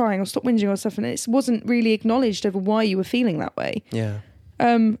 stop crying or stop whinging or stuff. And it wasn't really acknowledged over why you were feeling that way. Yeah.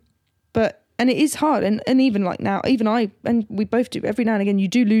 And it is hard. And even like now, even I, and we both do, every now and again, you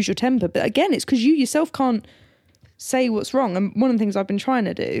do lose your temper. But again, it's because you yourself can't say what's wrong. And one of the things I've been trying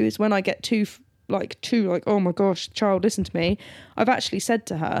to do is when I get too like, oh my gosh, child, listen to me. I've actually said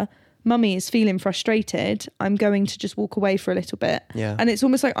to her, Mummy is feeling frustrated. I'm going to just walk away for a little bit. Yeah. And it's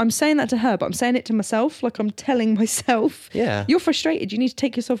almost like I'm saying that to her, but I'm saying it to myself. Like I'm telling myself, you're frustrated. You need to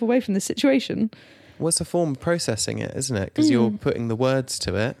take yourself away from this situation. Well, it's a form of processing it, isn't it? Because you're putting the words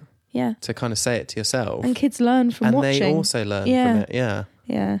to it. Yeah. To kind of say it to yourself. And kids learn from watching. And they also learn from it. Yeah.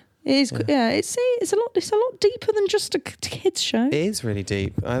 Yeah. It is. Yeah. It's a lot deeper than just a kids show. It is really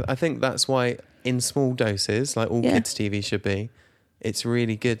deep. I think that's why in small doses, like all kids TV should be, it's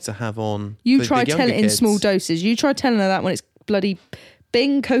really good to have on. You try telling it in small doses. You try telling her that when it's bloody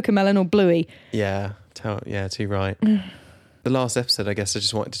Bing, Cocomelon or Bluey. Yeah. Too right. The last episode, I guess I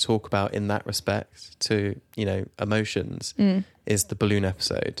just wanted to talk about in that respect to, you know, emotions is the balloon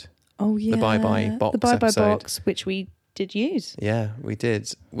episode. Oh yeah. The Bye Bye Box The Bye Bye episode. Box, which we did use. Yeah, we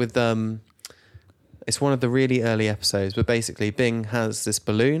did. With it's one of the really early episodes, but basically Bing has this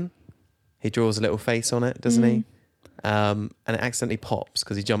balloon. He draws a little face on it, doesn't he? And it accidentally pops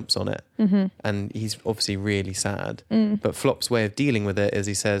because he jumps on it. And he's obviously really sad. But Flop's way of dealing with it is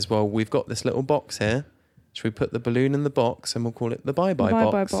he says, well, we've got this little box here. Should we put the balloon in the box and we'll call it the Bye Bye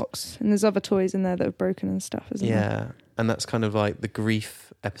Box? Bye Bye Box. And there's other toys in there that are broken and stuff, isn't there? Yeah. And that's kind of like the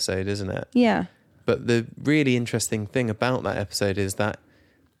grief episode, isn't it? Yeah. But the really interesting thing about that episode is that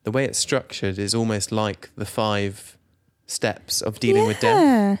the way it's structured is almost like the 5 steps of dealing with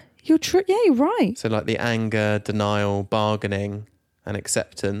death. You're right. So like the anger, denial, bargaining and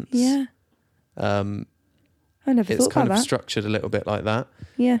acceptance. Yeah. I never thought about that. It's kind of structured a little bit like that.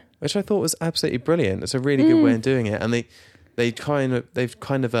 Yeah. Which I thought was absolutely brilliant. It's a really good way of doing it. And they've kind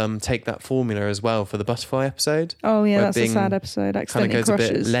of take that formula as well for the butterfly episode. Oh yeah, that's a sad episode. Accidentally kind of goes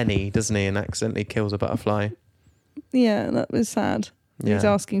crushes. a bit Lenny, doesn't he, and accidentally kills a butterfly. Yeah, that was sad. Yeah. He's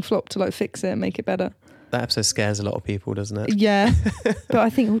asking Flop to like fix it and make it better. That episode scares a lot of people, doesn't it? Yeah. But I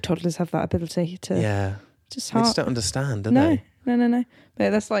think all toddlers have that ability to just they just don't understand, do no, they? No.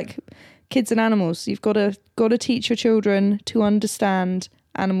 But that's like kids and animals. You've got to teach your children to understand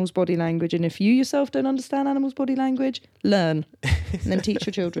animals' body language, and if you yourself don't understand animals' body language, learn and then teach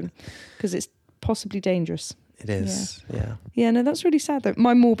your children, because it's possibly dangerous. It is. Yeah. No, that's really sad though.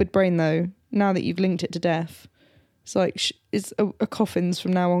 My morbid brain though, now that you've linked it to death, it's like is a coffin's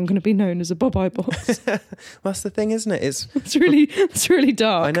from now on going to be known as a Bye Bye Box. Well, that's the thing, isn't it? It's really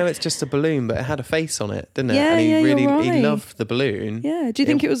dark. I know it's just a balloon, but it had a face on it, didn't it? Yeah, and you're right. he loved the balloon. Yeah. Do you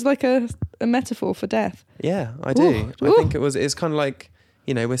think it was like a metaphor for death? Yeah, I do. I think it's kind of like,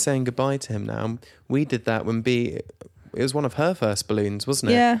 you know, we're saying goodbye to him now. We did that when it was one of her first balloons,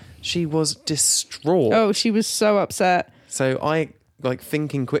 wasn't it? Yeah. She was distraught. Oh, she was so upset. So I like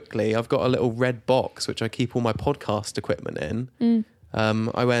thinking quickly, I've got a little red box which I keep all my podcast equipment in.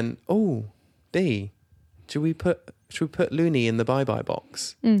 I went, oh, B, should we put Looney in the bye-bye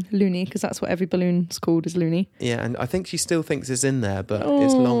box? Looney, because that's what every balloon's called, is Looney. Yeah, and I think she still thinks it's in there, but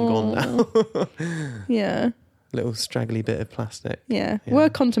it's long gone now. Yeah. Little straggly bit of plastic. Yeah. We're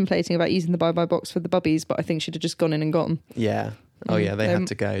contemplating about using the bye-bye box for the bubbies, but I think she'd have just gone in and gotten. Yeah. Oh, yeah, they had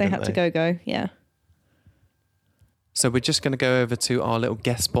to go. They had to go, yeah. So we're just going to go over to our little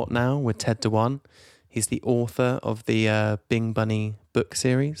guest spot now with Ted Dewan. He's the author of the Bing Bunny book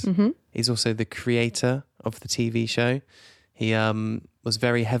series. He's also the creator of the TV show. He was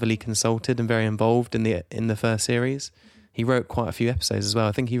very heavily consulted and very involved in the first series. He wrote quite a few episodes as well.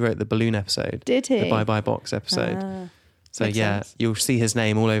 I think he wrote the balloon episode. Did he? The Bye Bye Box episode. So makes sense. You'll see his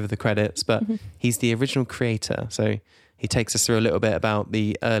name all over the credits, but he's the original creator. So he takes us through a little bit about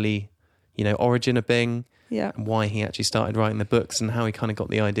the early, origin of Bing, and why he actually started writing the books and how he kind of got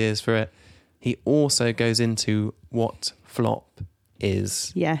the ideas for it. He also goes into what Flop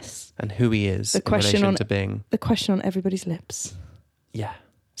is. Yes. And who he is in relation to Bing. The question on everybody's lips. Yeah.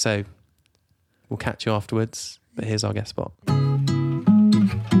 So we'll catch you afterwards, but here's our guest spot.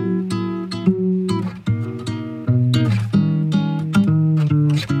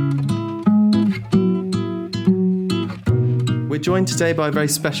 We're joined today by a very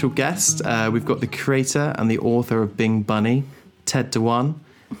special guest. We've got the creator and the author of Bing Bunny, Ted Dewan.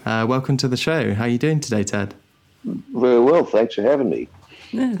 Welcome to the show. How are you doing today, Ted? Very well. Thanks for having me.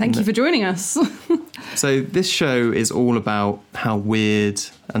 Yeah, thank you for joining us. So this show is all about how weird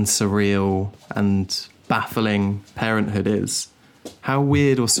and surreal and baffling parenthood is. How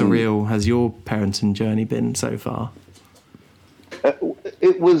weird or surreal has your parenting journey been so far?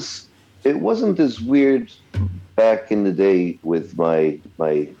 It wasn't as weird back in the day with my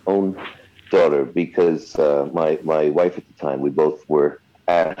own daughter because my wife at the time, we both were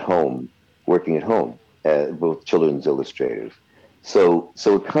at home, working at home, both children's illustrators. So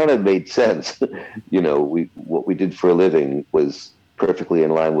it kind of made sense. What we did for a living was perfectly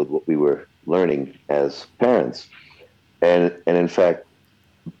in line with what we were learning as parents. And in fact,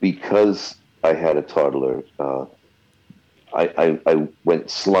 because I had a toddler, I went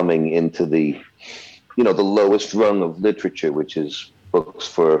slumming into the lowest rung of literature, which is books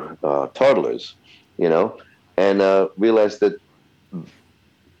for toddlers, and realized that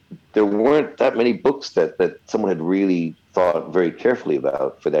there weren't that many books that someone had really thought very carefully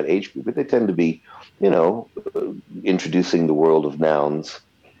about for that age group. But they tend to be, introducing the world of nouns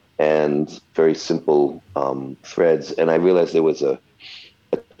and very simple threads. And I realized there was a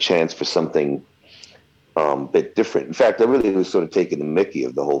chance for something a bit different. In fact, I really was sort of taking the mickey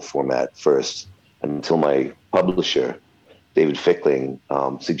of the whole format first until my publisher, David Fickling,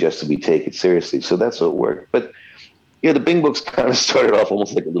 suggested we take it seriously. So that's how it worked. But the Bing books kind of started off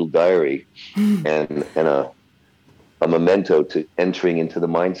almost like a little diary and a memento to entering into the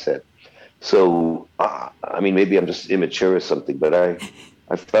mindset. So, maybe I'm just immature or something, but I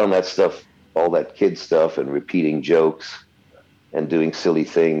found that stuff, all that kid stuff and repeating jokes and doing silly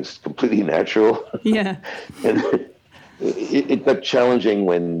things completely natural. Yeah. And it got challenging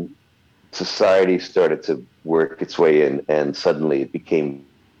when society started to work its way in, and suddenly it became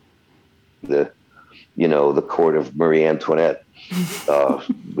the court of Marie Antoinette,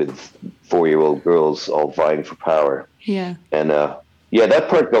 with 4-year-old girls all vying for power. Yeah. And that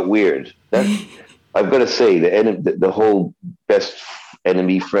part got weird. That I've got to say, the whole best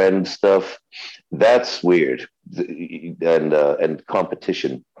enemy friend stuff, that's weird, and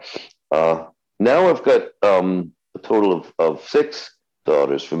competition. Now I've got a total of 6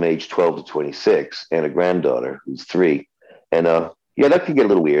 daughters from age 12 to 26, and a granddaughter who's 3, and that can get a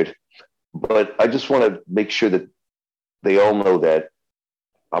little weird. But I just want to make sure that they all know that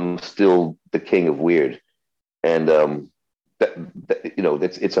I'm still the king of weird, and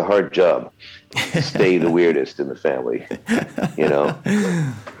it's a hard job to stay the weirdest in the family.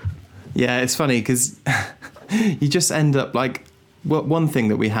 Yeah, it's funny because you just end up like. Well, one thing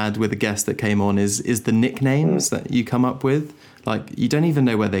that we had with a guest that came on is the nicknames that you come up with. Like, you don't even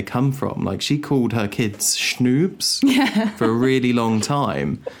know where they come from. Like, she called her kids schnoobs for a really long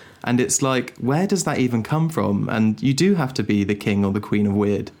time. And it's like, where does that even come from? And you do have to be the king or the queen of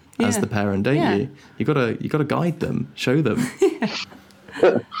weird as the parent, don't you? You gotta guide them, show them.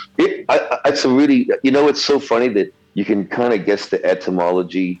 It's a really, it's so funny that you can kind of guess the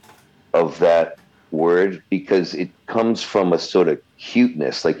etymology of that word because it comes from a sort of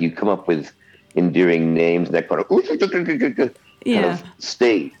cuteness. Like, you come up with endearing names and that kind of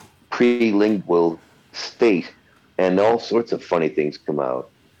state, prelingual state, and all sorts of funny things come out.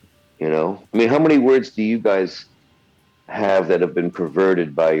 How many words do you guys have that have been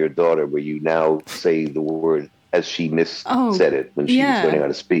perverted by your daughter, where you now say the word as she said it when she was learning how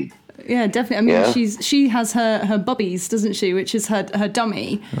to speak? Yeah, definitely. I mean, she has her bubbies, doesn't she? Which is her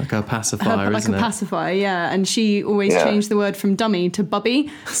dummy, like a pacifier, like a pacifier. Yeah, and she always changed the word from dummy to bubby.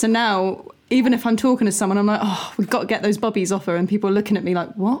 So now, even if I'm talking to someone, I'm like, oh, we've got to get those bubbies off her, and people are looking at me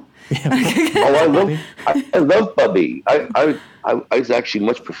like, what? Oh, I love bubby. I actually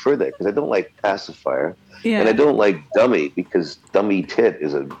much prefer that because I don't like pacifier, and I don't like dummy because dummy tit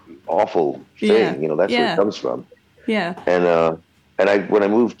is an awful thing. Yeah. That's where it comes from. Yeah. And when I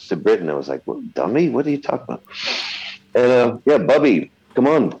moved to Britain, I was like, what, dummy? What are you talking about? And bubby, come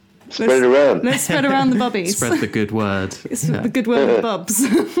on, spread it around. Let's spread around the bubbies. Spread the good word. The good word of the bubs.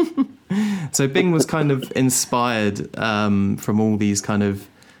 So Bing was kind of inspired from all these kind of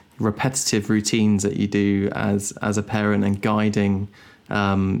repetitive routines that you do as a parent and guiding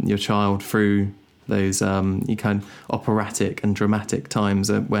your child through those you kind of operatic and dramatic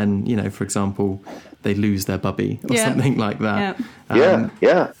times when, for example, they lose their bubby or something like that.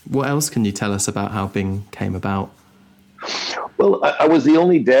 Yeah. What else can you tell us about how Bing came about? Well, I was the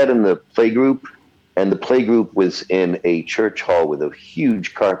only dad in the playgroup, and the playgroup was in a church hall with a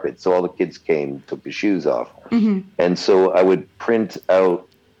huge carpet. So all the kids came, took their shoes off. Mm-hmm. And so I would print out,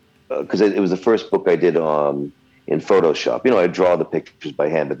 because it was the first book I did in Photoshop. I'd draw the pictures by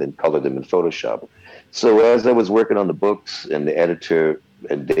hand, but then color them in Photoshop. So as I was working on the books, and the editor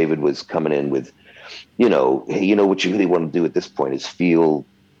and David was coming in with, hey, what you really want to do at this point is feel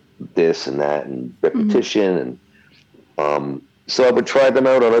this and that and repetition. And so I would try them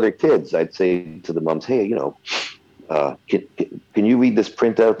out on other kids. I'd say to the moms, hey, can you read this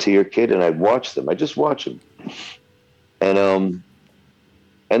printout to your kid? And I'd watch them. I just watch them. And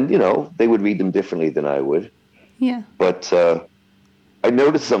they would read them differently than I would. Yeah. But I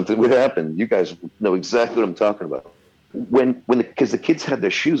noticed something would happen. You guys know exactly what I'm talking about. Because the kids had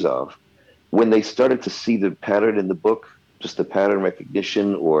their shoes off, when they started to see the pattern in the book, just the pattern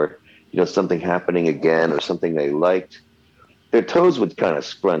recognition, or something happening again, or something they liked, their toes would kind of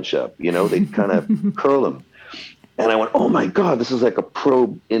scrunch up. They'd kind of curl them, and I went, "Oh my God, this is like a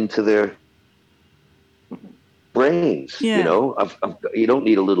probe into their brains." Yeah. You don't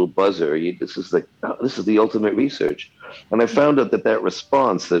need a little buzzer. This is the ultimate research, and I found out that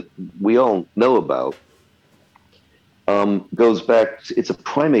response that we all know about goes back. It's a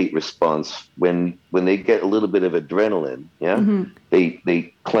primate response when they get a little bit of adrenaline. Yeah, mm-hmm.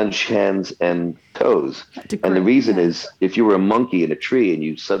 They clench hands and toes, and the reason is if you were a monkey in a tree and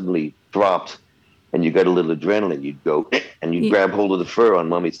you suddenly dropped and you got a little adrenaline, you'd go and you'd grab hold of the fur on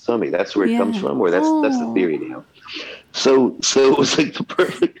mommy's tummy. That's where it comes from, or that's the theory now. So it was like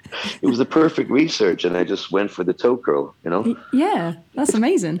the perfect research, and I just went for the toe curl. Yeah, that's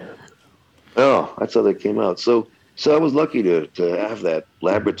amazing. Oh, that's how that came out. So I was lucky to have that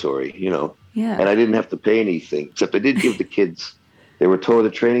laboratory, Yeah. And I didn't have to pay anything, except I did give the kids, they were toward the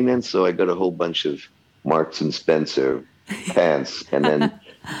training then, so I got a whole bunch of Marks and Spencer pants, and then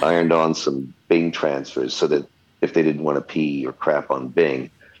ironed on some Bing transfers so that if they didn't want to pee or crap on Bing,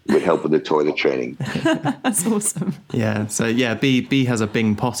 it would help with the toilet training. That's awesome. Yeah, so B has a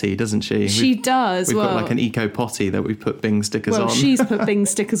Bing potty, doesn't she? She does. We've got like an eco potty that we put Bing stickers on. Well, she's put Bing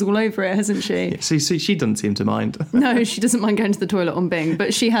stickers all over it, hasn't she? Yeah, she doesn't seem to mind. No, she doesn't mind going to the toilet on Bing,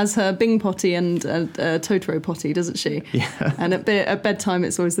 but she has her Bing potty and a Totoro potty, doesn't she? Yeah. And at bedtime,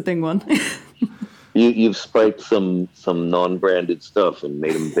 it's always the Bing one. You've spiked some non-branded stuff and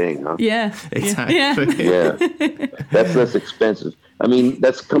made them Bing, huh? Yeah, exactly. Yeah, that's less expensive. I mean,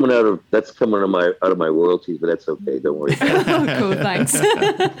 that's coming out of my royalties, but that's okay. Don't worry. Oh, cool. Thanks.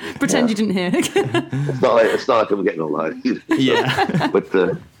 Pretend you didn't hear. It's not like I'm getting a lot either. Yeah,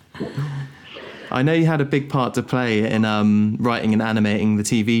 but I know you had a big part to play in writing and animating the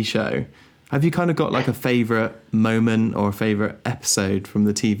TV show. Have you kind of got like a favourite moment or a favourite episode from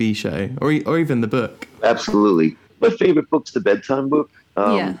the TV show, or even the book? Absolutely, my favourite book's the bedtime book.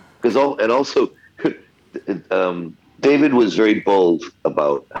 David was very bold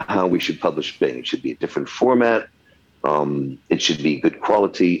about how we should publish Bing. It should be a different format. It should be good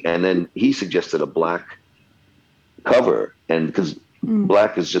quality. And then he suggested a black cover, and because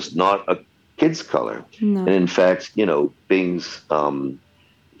black is just not a kid's color. No. And in fact, Bing's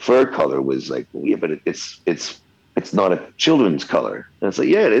fur color was like, yeah, but it's not a children's color. And it's like,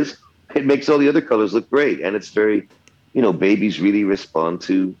 yeah, it is. It makes all the other colors look great, and it's very, babies really respond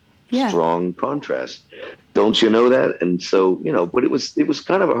to strong contrast. Don't you know that? And so, but it was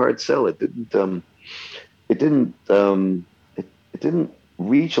kind of a hard sell. It didn't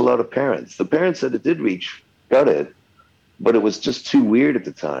reach a lot of parents. The parents that it did reach got it, but it was just too weird at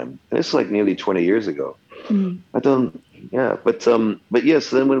the time. And it's like nearly 20 years ago. I don't yeah. But yes,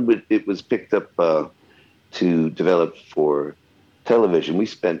 then when it was picked up to develop for television, we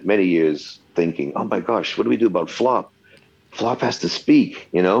spent many years thinking, oh my gosh, what do we do about Flop? Flop has to speak,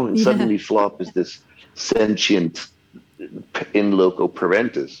 and Yeah. suddenly Flop is this sentient in loco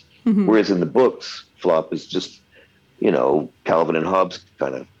parentis, whereas in the books, Flop is just, Calvin and Hobbes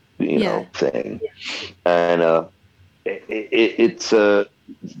kind of, thing. And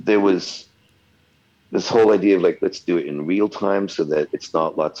there was this whole idea of like, let's do it in real time so that it's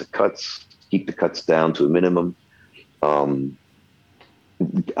not lots of cuts, keep the cuts down to a minimum,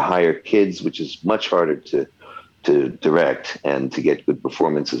 hire kids, which is much harder to direct and to get good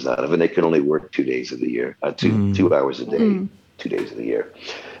performances out of. And they can only work 2 days of the year, 2 hours a day, 2 days of the year.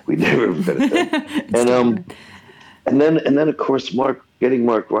 We never got it done. And then of course, getting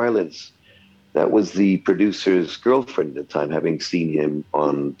Mark Rylance, that was the producer's girlfriend at the time, having seen him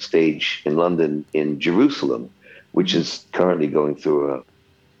on stage in London in Jerusalem, which is currently going through a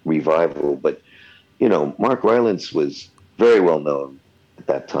revival. But, Mark Rylance was very well known at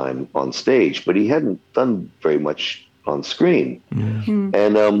that time on stage, but he hadn't done very much on screen.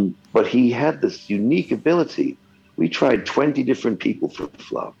 And but he had this unique ability. We tried 20 different people for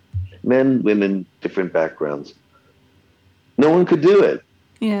Flop, men, women, different backgrounds. No one could do it.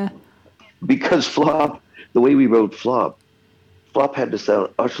 Yeah. Because Flop, the way we wrote Flop had to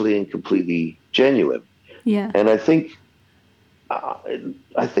sound utterly and completely genuine. Yeah. And I think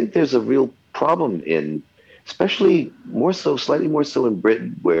there's a real problem especially slightly more so in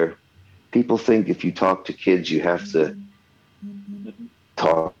Britain, where people think if you talk to kids, you have to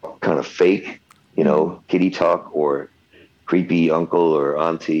talk kind of fake, kiddie talk or creepy uncle or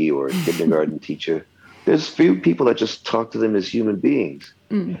auntie or kindergarten teacher. There's few people that just talk to them as human beings.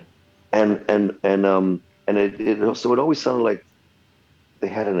 And it always sounded like they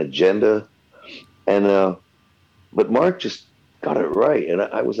had an agenda, but Mark just got it right. And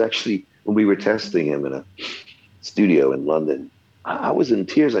I was actually, when we were testing him in a studio in London, I was in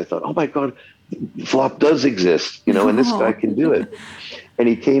tears. I thought, oh my God, Flop does exist, and this guy can do it. And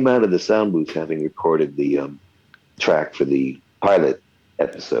he came out of the sound booth having recorded the track for the pilot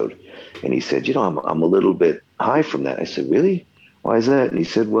episode, and he said, I'm a little bit high from that. I said, really? Why is that? And he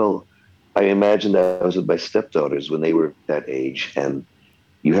said, well, I imagined I was with my stepdaughters when they were that age, and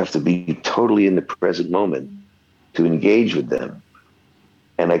you have to be totally in the present moment to engage with them.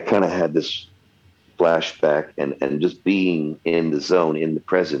 And I kind of had this flashback, and just being in the zone, in the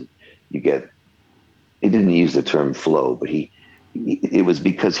present, he didn't use the term flow, but it was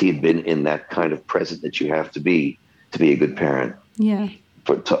because he had been in that kind of present that you have to be a good parent. Yeah.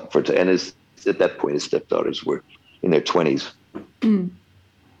 And at that point, his stepdaughters were in their 20s.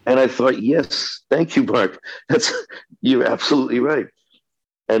 And I thought, yes, thank you, Mark. You're absolutely right.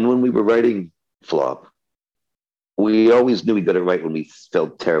 And when we were writing Flop, we always knew we got it right when we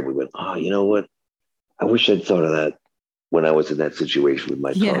felt terrible. We went, oh, you know what? I wish I'd thought of that when I was in that situation with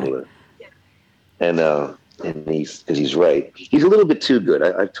my toddler. And he's right. He's a little bit too good.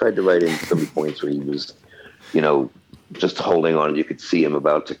 I've tried to write in some points where he was, just holding on. You could see him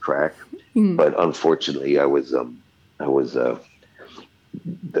about to crack. But unfortunately,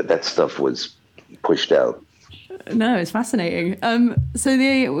 that stuff was pushed out. No, it's fascinating. So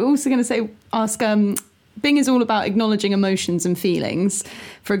we're also going to ask, Bing is all about acknowledging emotions and feelings.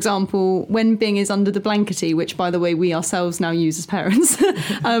 For example, when Bing is under the blankety, which, by the way, we ourselves now use as parents,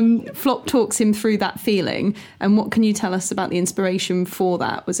 Flop talks him through that feeling. And what can you tell us about the inspiration for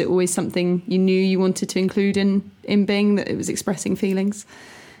that? Was it always something you knew you wanted to include in Bing, that it was expressing feelings?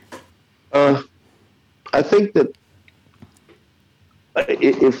 I think that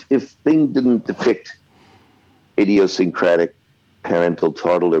if Bing didn't depict idiosyncratic parental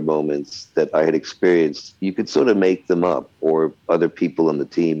toddler moments that I had experienced, you could sort of make them up, or other people on the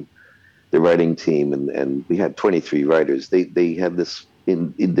team, the writing team, and we had 23 writers. They had this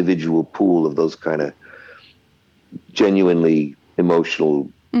individual pool of those kind of genuinely emotional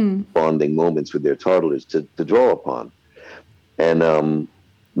bonding moments with their toddlers to draw upon. And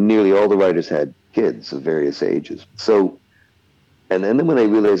nearly all the writers had kids of various ages. So, and then when they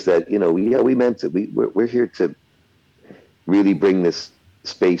realized that, we meant it. We're here to really bring this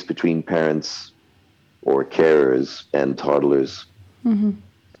space between parents or carers and toddlers,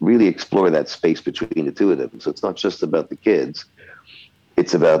 really explore that space between the two of them. So it's not just about the kids.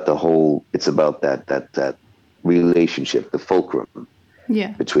 It's about it's about that relationship, the fulcrum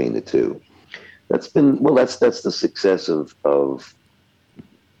between the two. That's the success of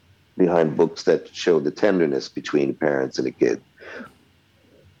behind books that show the tenderness between parents and a kid.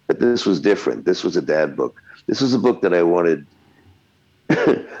 But this was different. This was a dad book. This was a book that I wanted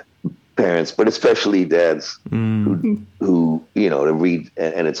parents, but especially dads who to read,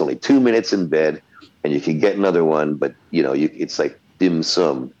 and it's only 2 minutes in bed, and you can get another one, but it's like dim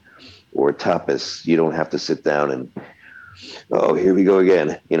sum or tapas. You don't have to sit down and, oh, here we go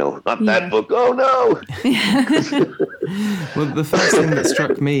again. Not that book. Oh no. Well, the first thing that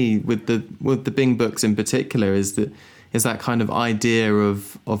struck me with the Bing books in particular is that kind of idea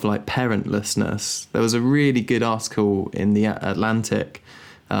of like parentlessness. There was a really good article in the Atlantic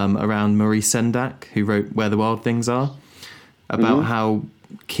around Maurice Sendak, who wrote Where the Wild Things Are, about how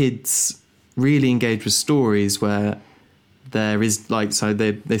kids really engage with stories where there is so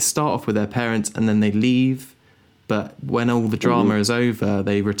they start off with their parents and then they leave, but when all the drama is over,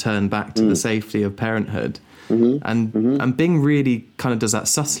 they return back to the safety of parenthood. And Bing really kind of does that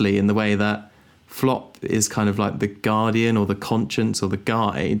subtly in the way that Flop is kind of like the guardian or the conscience or the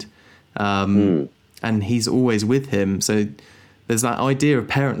guide, and he's always with him. So there's that idea of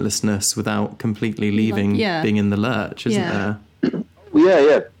parentlessness without completely leaving, being in the lurch, isn't there?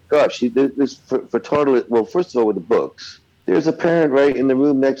 Yeah. Gosh, there's for toddler. Well, first of all, with the books, there's a parent right in the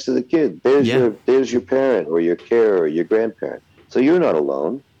room next to the kid. There's your parent or your carer or your grandparent. So you're not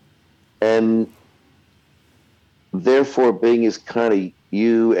alone, and therefore, Bing is kind of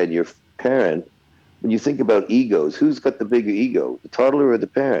you and your parent. When you think about egos, who's got the bigger ego, the toddler or the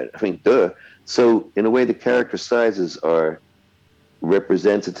parent? I mean, duh. So in a way, the character sizes are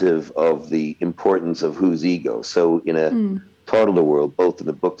representative of the importance of whose ego. So in a toddler world, both in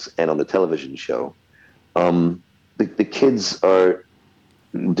the books and on the television show, the kids are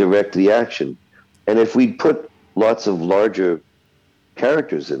direct the action. And if we put lots of larger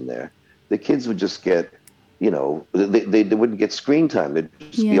characters in there, the kids would just get, they wouldn't get screen time. There'd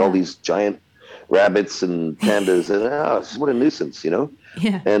just be all these giant rabbits and pandas, and what a nuisance, Yeah.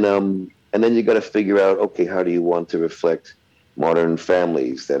 And then you got to figure out, okay, how do you want to reflect modern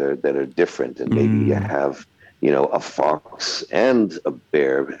families that are different, and maybe you have, a fox and a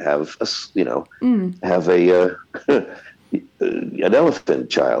bear, have an elephant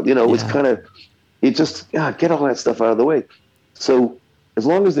child. It's kind of, you just get all that stuff out of the way. So as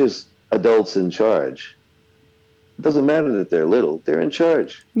long as there's adults in charge, it doesn't matter that they're little, they're in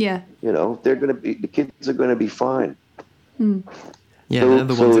charge. Yeah. The kids are going to be fine. Yeah, they're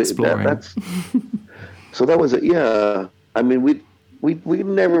the ones exploring. So that was it. Yeah. I mean, we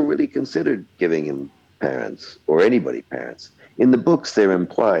never really considered giving him parents or anybody parents. In the books, they're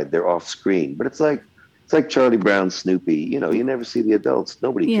implied, they're off screen, but it's like Charlie Brown, Snoopy. You never see the adults.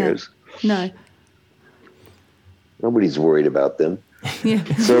 Nobody cares. No. Nobody's worried about them. Yeah.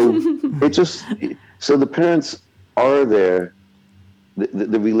 So so the parents are there.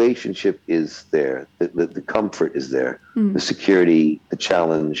 The relationship is there. The comfort is there. The security, the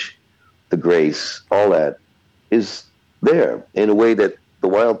challenge, the grace, all that is there in a way that The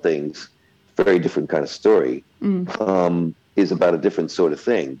Wild Things, very different kind of story, is about a different sort of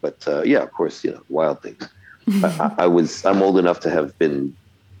thing. But of course, Wild Things. I'm old enough to have been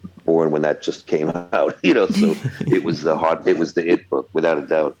born when that just came out, so it was the it book without a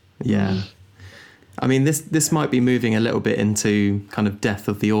doubt. Yeah. I mean, this might be moving a little bit into kind of death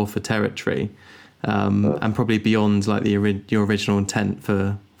of the author territory, and probably beyond like your original intent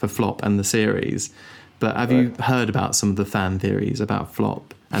for Flop and the series. But have you heard about some of the fan theories about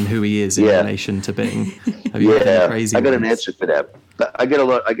Flop and who he is in relation to Bing? Have you heard any crazy I got ones? an answer for that. I get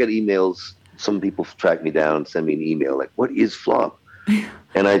eye-emails. Some people track me down, send me an email like, "What is Flop?"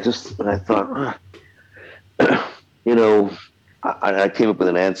 And I thought, I came up with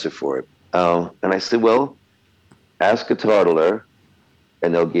an answer for it. And I said, well, ask a toddler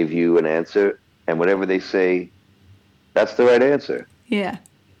and they'll give you an answer. And whatever they say, that's the right answer. Yeah.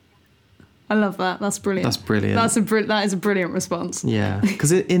 I love that. That's brilliant. That's brilliant. That is a brilliant response. Yeah.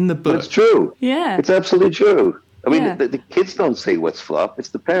 Because in the book... But it's true. Yeah. It's absolutely true. I mean, the kids don't say what's Flop. It's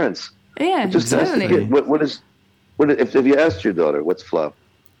the parents. Yeah, totally. If you asked your daughter, what's Flop?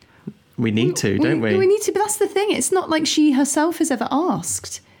 We need to, don't we? We need to, but that's the thing. It's not like she herself has ever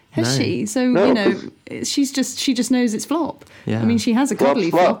asked, has she? So, she just knows it's Flop. Yeah. I mean, she has a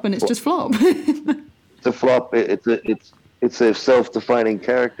cuddly flop and it's just Flop. It's a Flop. It's a self-defining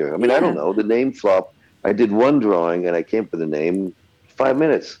character. I mean, I don't know. The name Flop, I did one drawing and I came up with the name 5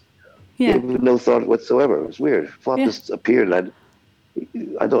 minutes. Yeah. With no thought whatsoever. It was weird. Flop just appeared and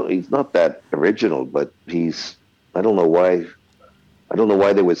he's not that original, but I don't know why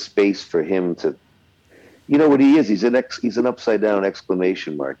there was space for him to, what he is. He's an upside down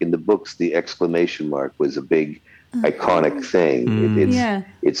exclamation mark. In the books, the exclamation mark was a big iconic thing.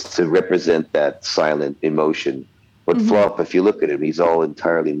 It's to represent that silent emotion. But Flop, if you look at him, he's all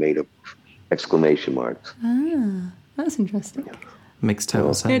entirely made of exclamation marks. Ah, that's interesting. Makes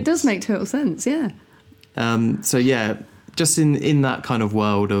total sense. It does make total sense, yeah. So yeah, just in that kind of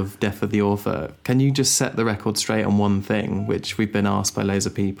world of Death of the Author, can you just set the record straight on one thing, which we've been asked by loads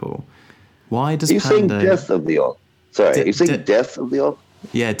of people? Why does You're saying Pando... Death of the Author? Sorry, you're saying Death of the Author?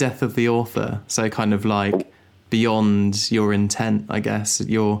 Yeah, Death of the Author. So kind of like beyond your intent, I guess.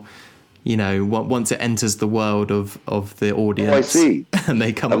 Once it enters the world of the audience. Oh, I see. And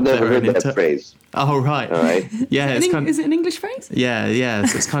they come I've up never there heard that phrase. Oh, right. All right. Yeah, it's Is it an English phrase? Yeah.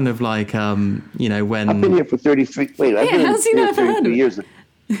 So it's kind of like, when... I've been here for 33... Wait, I've been how's he here never heard of it? years.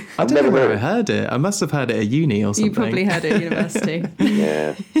 I don't know where I heard it. I must have heard it at uni or something. You probably heard it at university.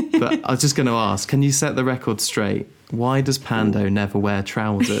 Yeah. But I was just going to ask, can you set the record straight? Why does Pando never wear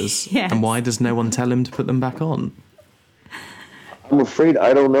trousers? Yes. And why does no one tell him to put them back on? I'm afraid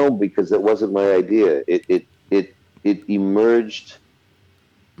I don't know, because it wasn't my idea. It emerged.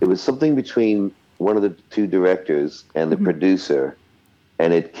 It was something between one of the two directors and the producer,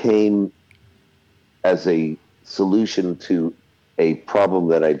 and it came as a solution to a problem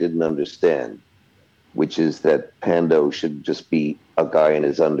that I didn't understand, which is that Pando should just be a guy in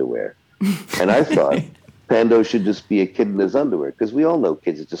his underwear. And I thought Pando should just be a kid in his underwear, because we all know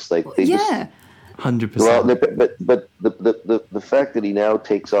kids are just like, they just 100%. Well, but the fact that he now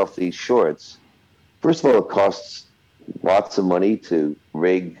takes off these shorts, first of all, it costs lots of money to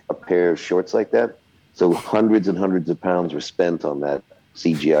rig a pair of shorts like that. So hundreds and hundreds of pounds were spent on that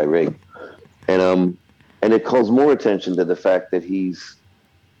CGI rig, and it calls more attention to the fact that he's,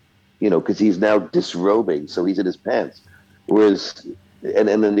 because he's now disrobing, so he's in his pants, whereas, and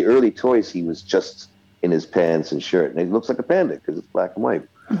in the early toys he was just in his pants and shirt, and he looks like a panda because it's black and white.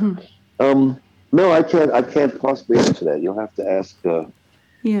 No, I can't possibly answer that. You'll have to ask the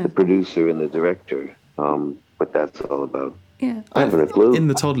producer and the director what that's all about. Yeah, I haven't a clue. In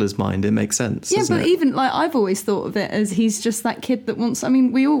the toddler's mind, it makes sense. Yeah, but it? even like I've always thought of it as he's just that kid that wants. I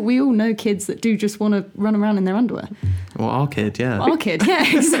mean, we all know kids that do just want to run around in their underwear. Well, our kid, yeah. Our kid, yeah,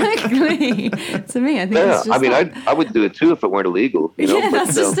 exactly. To me, I think. Yeah, it's just I would do it too if it weren't illegal. Yeah, but,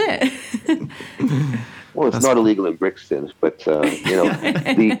 that's just it. Well, it's not illegal in Brixton, but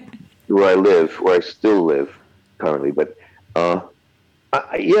where I live, where I still live currently, but.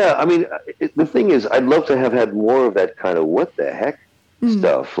 The thing is, I'd love to have had more of that kind of what the heck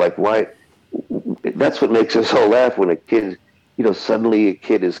stuff. Like, why? That's what makes us all laugh when a kid, suddenly a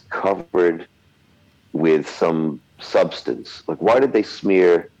kid is covered with some substance. Like, why did they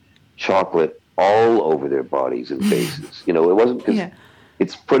smear chocolate all over their bodies and faces? It wasn't because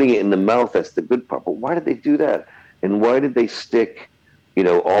it's putting it in the mouth that's the good part. But why did they do that? And why did they stick,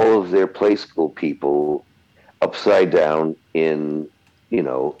 all of their play school people upside down in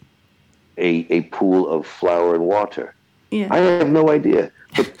a pool of flour and water? Yeah. I have no idea.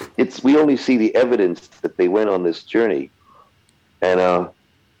 But we only see the evidence that they went on this journey, and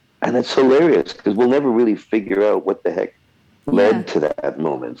it's hilarious because we'll never really figure out what the heck led to that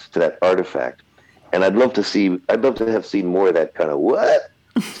moment, to that artifact. And I'd love to have seen more of that kind of what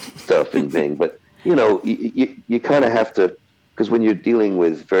stuff in Bing. But you kind of have to, because when you're dealing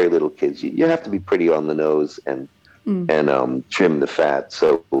with very little kids, you have to be pretty on the nose and trim the fat.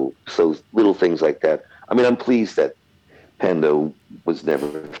 So little things like that. I mean, I'm pleased that Pando was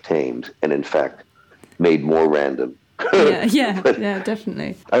never tamed and in fact made more random. Yeah,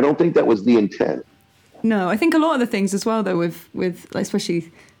 definitely. I don't think that was the intent. No, I think a lot of the things as well, though, with like,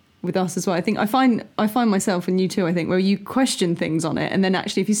 especially with us as well. I think I find myself, and you too, I think, where you question things on it, and then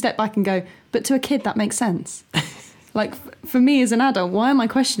actually if you step back and go, but to a kid that makes sense. Like for me as an adult, why am I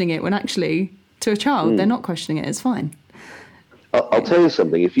questioning it when actually to a child they're not questioning it? It's fine. I'll tell you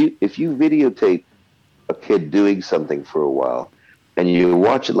something. If you videotape a kid doing something for a while, and you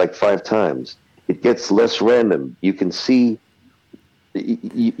watch it like 5 times, it gets less random. You can see.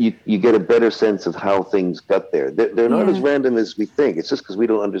 You get a better sense of how things got there. They're not as random as we think. It's just because we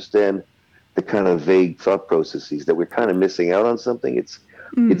don't understand the kind of vague thought processes that we're kind of missing out on something. It's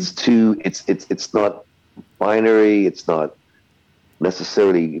not binary. It's not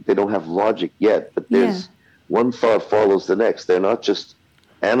necessarily, they don't have logic yet, but there's one thought follows the next. They're not just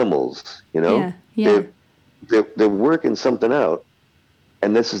animals, They're working something out,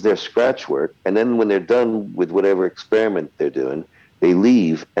 and this is their scratch work. And then when they're done with whatever experiment they're doing, they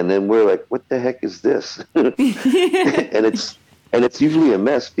leave, and then we're like, what the heck is this? and it's usually a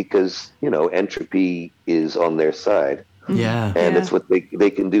mess because, entropy is on their side. Yeah. And it's what they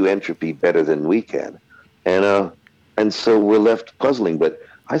can do entropy better than we can. And so we're left puzzling. But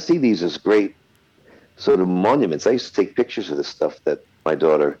I see these as great sort of monuments. I used to take pictures of the stuff that my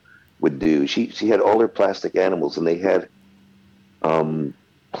daughter would do. She had all her plastic animals, and they had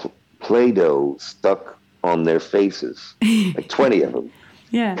Play-Doh stuck on their faces, like 20 of them.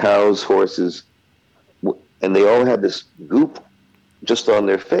 Yeah. Cows, horses, and they all had this goop just on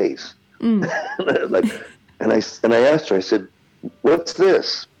their face. And I asked her, I said, "What's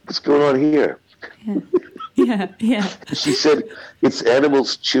this? What's going on here?" Yeah. She said, "It's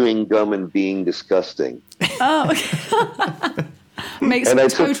animals chewing gum and being disgusting." Oh, makes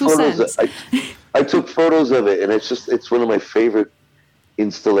total sense. I took photos of it, and it's one of my favorite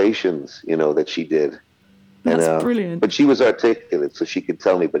installations, that she did. That's brilliant. But she was articulate, so she could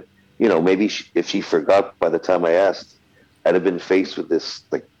tell me. But maybe if she forgot by the time I asked, I'd have been faced with this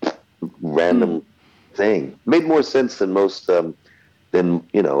like random thing. Made more sense than most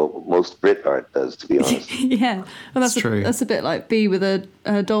Brit art does, to be honest. Yeah, well, that's true. That's a bit like Bea with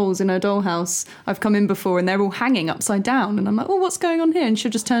her dolls in her dollhouse. I've come in before and they're all hanging upside down, and I'm like, "Oh, what's going on here?" And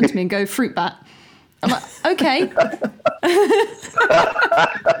she'll just turn to me and go, "Fruit bat." I'm like, "Okay."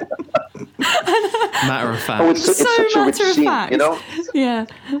 Matter of fact. It's such a rich scene, Yeah.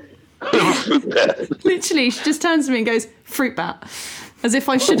 Literally, she just turns to me and goes, "Fruit bat," as if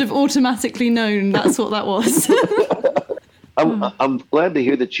I should have automatically known that's what that was. I'm glad to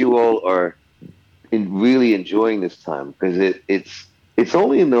hear that you all are really enjoying this time, because it's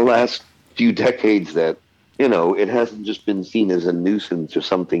only in the last few decades that it hasn't just been seen as a nuisance or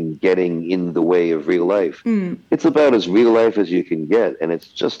something getting in the way of real life. It's about as real life as you can get, and it's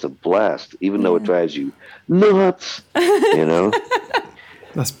just a blast, even though it drives you nuts.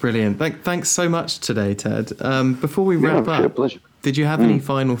 That's brilliant. Thanks so much today, Ted. Before we wrap up, sure, pleasure. Did you have any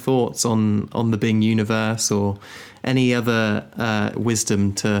final thoughts on the Bing universe, or any other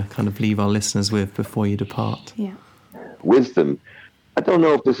wisdom to kind of leave our listeners with before you depart? Yeah. Wisdom. I don't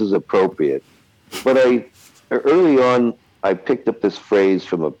know if this is appropriate, but early on, I picked up this phrase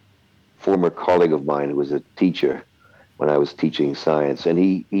from a former colleague of mine who was a teacher when I was teaching science, and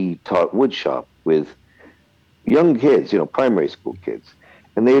he taught woodshop with young kids, primary school kids.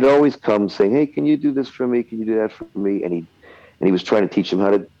 And they'd always come saying, "Hey, can you do this for me? Can you do that for me?" And he was trying to teach them how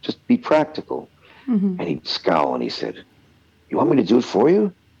to just be practical. Mm-hmm. And he'd scowl and he said, "You want me to do it for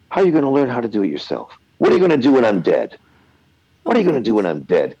you? How are you going to learn how to do it yourself? What are you going to do when I'm dead? What are you going to do when I'm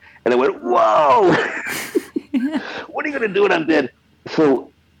dead?" And I went, "Whoa!" What are you going to do when I'm dead?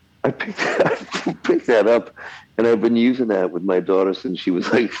 So I picked that up, and I've been using that with my daughter since she was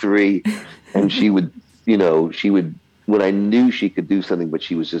like 3. And she would, when I knew she could do something, but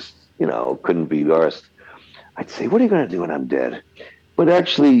she was just, couldn't be arsed, I'd say, "What are you going to do when I'm dead?" But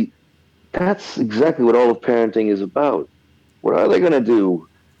actually, that's exactly what all of parenting is about. What are they going to do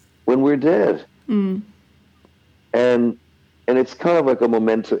when we're dead? And it's kind of like a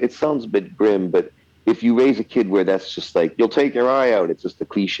memento. It sounds a bit grim, but if you raise a kid where that's just like, "You'll take your eye out," it's just a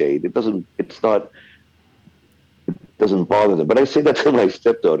cliche. It doesn't bother them. But I say that to my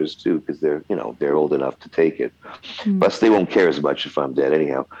stepdaughters too, because they're old enough to take it. Plus, they won't care as much if I'm dead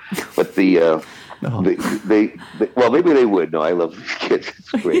anyhow. But well, maybe they would. No, I love these kids.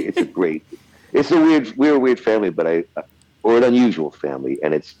 It's great. We're a weird family, or an unusual family,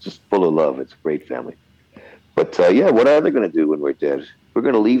 and it's just full of love. It's a great family. But what are they going to do when we're dead? We're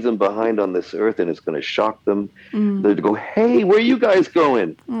going to leave them behind on this earth, and it's going to shock them. They're to go, "Hey, where are you guys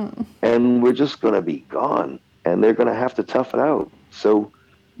going?" And we're just going to be gone, and they're going to have to tough it out. So,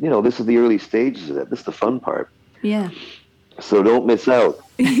 this is the early stages of that. This is the fun part. Yeah. So don't miss out.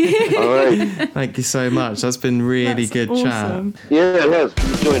 All right. Thank you so much. That's been really good awesome. chat. Yeah, it has.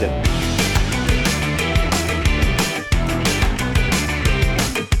 Enjoyed it.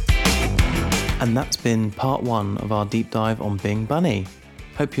 And that's been part 1 of our deep dive on Bing Bunny.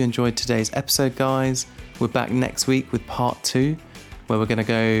 Hope you enjoyed today's episode, guys. We're back next week with part 2, where we're going to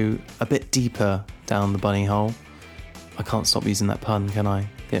go a bit deeper down the bunny hole. I can't stop using that pun, can I?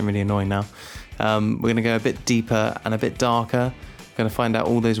 Getting really annoying now. We're going to go a bit deeper and a bit darker. We're going to find out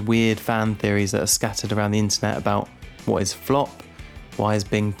all those weird fan theories that are scattered around the internet about what is Flop, why is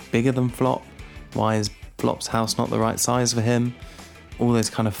Bing bigger than Flop, why is Flop's house not the right size for him, all those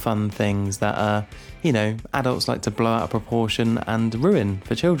kind of fun things that adults like to blow out of proportion and ruin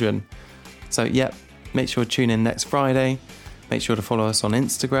for children. So make sure to tune in next Friday. Make sure to follow us on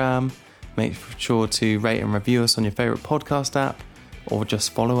Instagram. Make sure to rate and review us on your favourite podcast app, or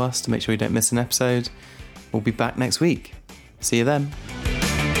just follow us to make sure you don't miss an episode. We'll be back next week. See you then.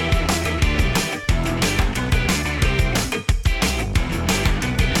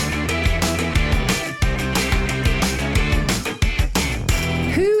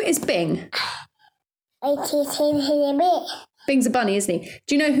 Who is Bing? Bing's a bunny, isn't he?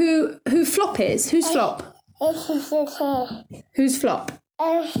 Do you know who Flop is? Who's Flop? Who's Flop?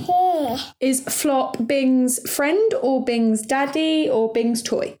 Is Flop Bing's friend, or Bing's daddy, or Bing's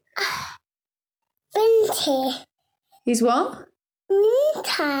toy? Bing's tea. He's what?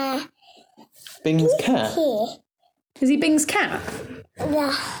 Tea. Bing's cat. Tea. Is he Bing's cat?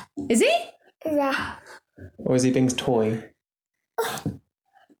 Yeah. Is he? Yeah. Or is he Bing's toy? I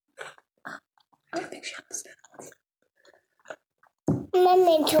don't think she understands.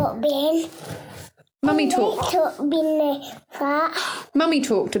 Mummy taught Bing. Mummy Taught Bing that. Mummy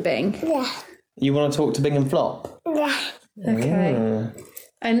talked to Bing. Yeah. You want to talk to Bing and Flop? Yeah. Okay.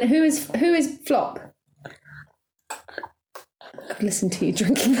 And who is Flop? I've listened to you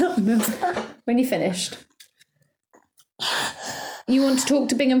drinking that milk. When you finished. You want to talk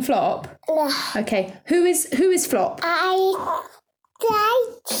to Bing and Flop? Yeah. Okay. Who is Flop? I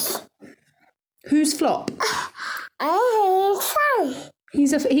like Who's Flop? son.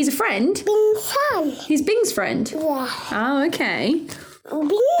 He's a friend. Bing's son. He's Bing's friend. Yeah. Oh, okay.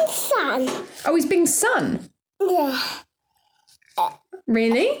 Bing's son. Oh, he's Bing's son. Yeah.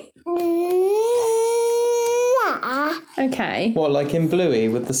 Really? Yeah. Okay. What, like in Bluey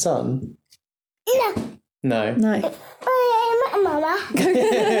with the sun? No. No. No. Mama. You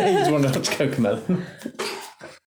just want to watch Cocomelon.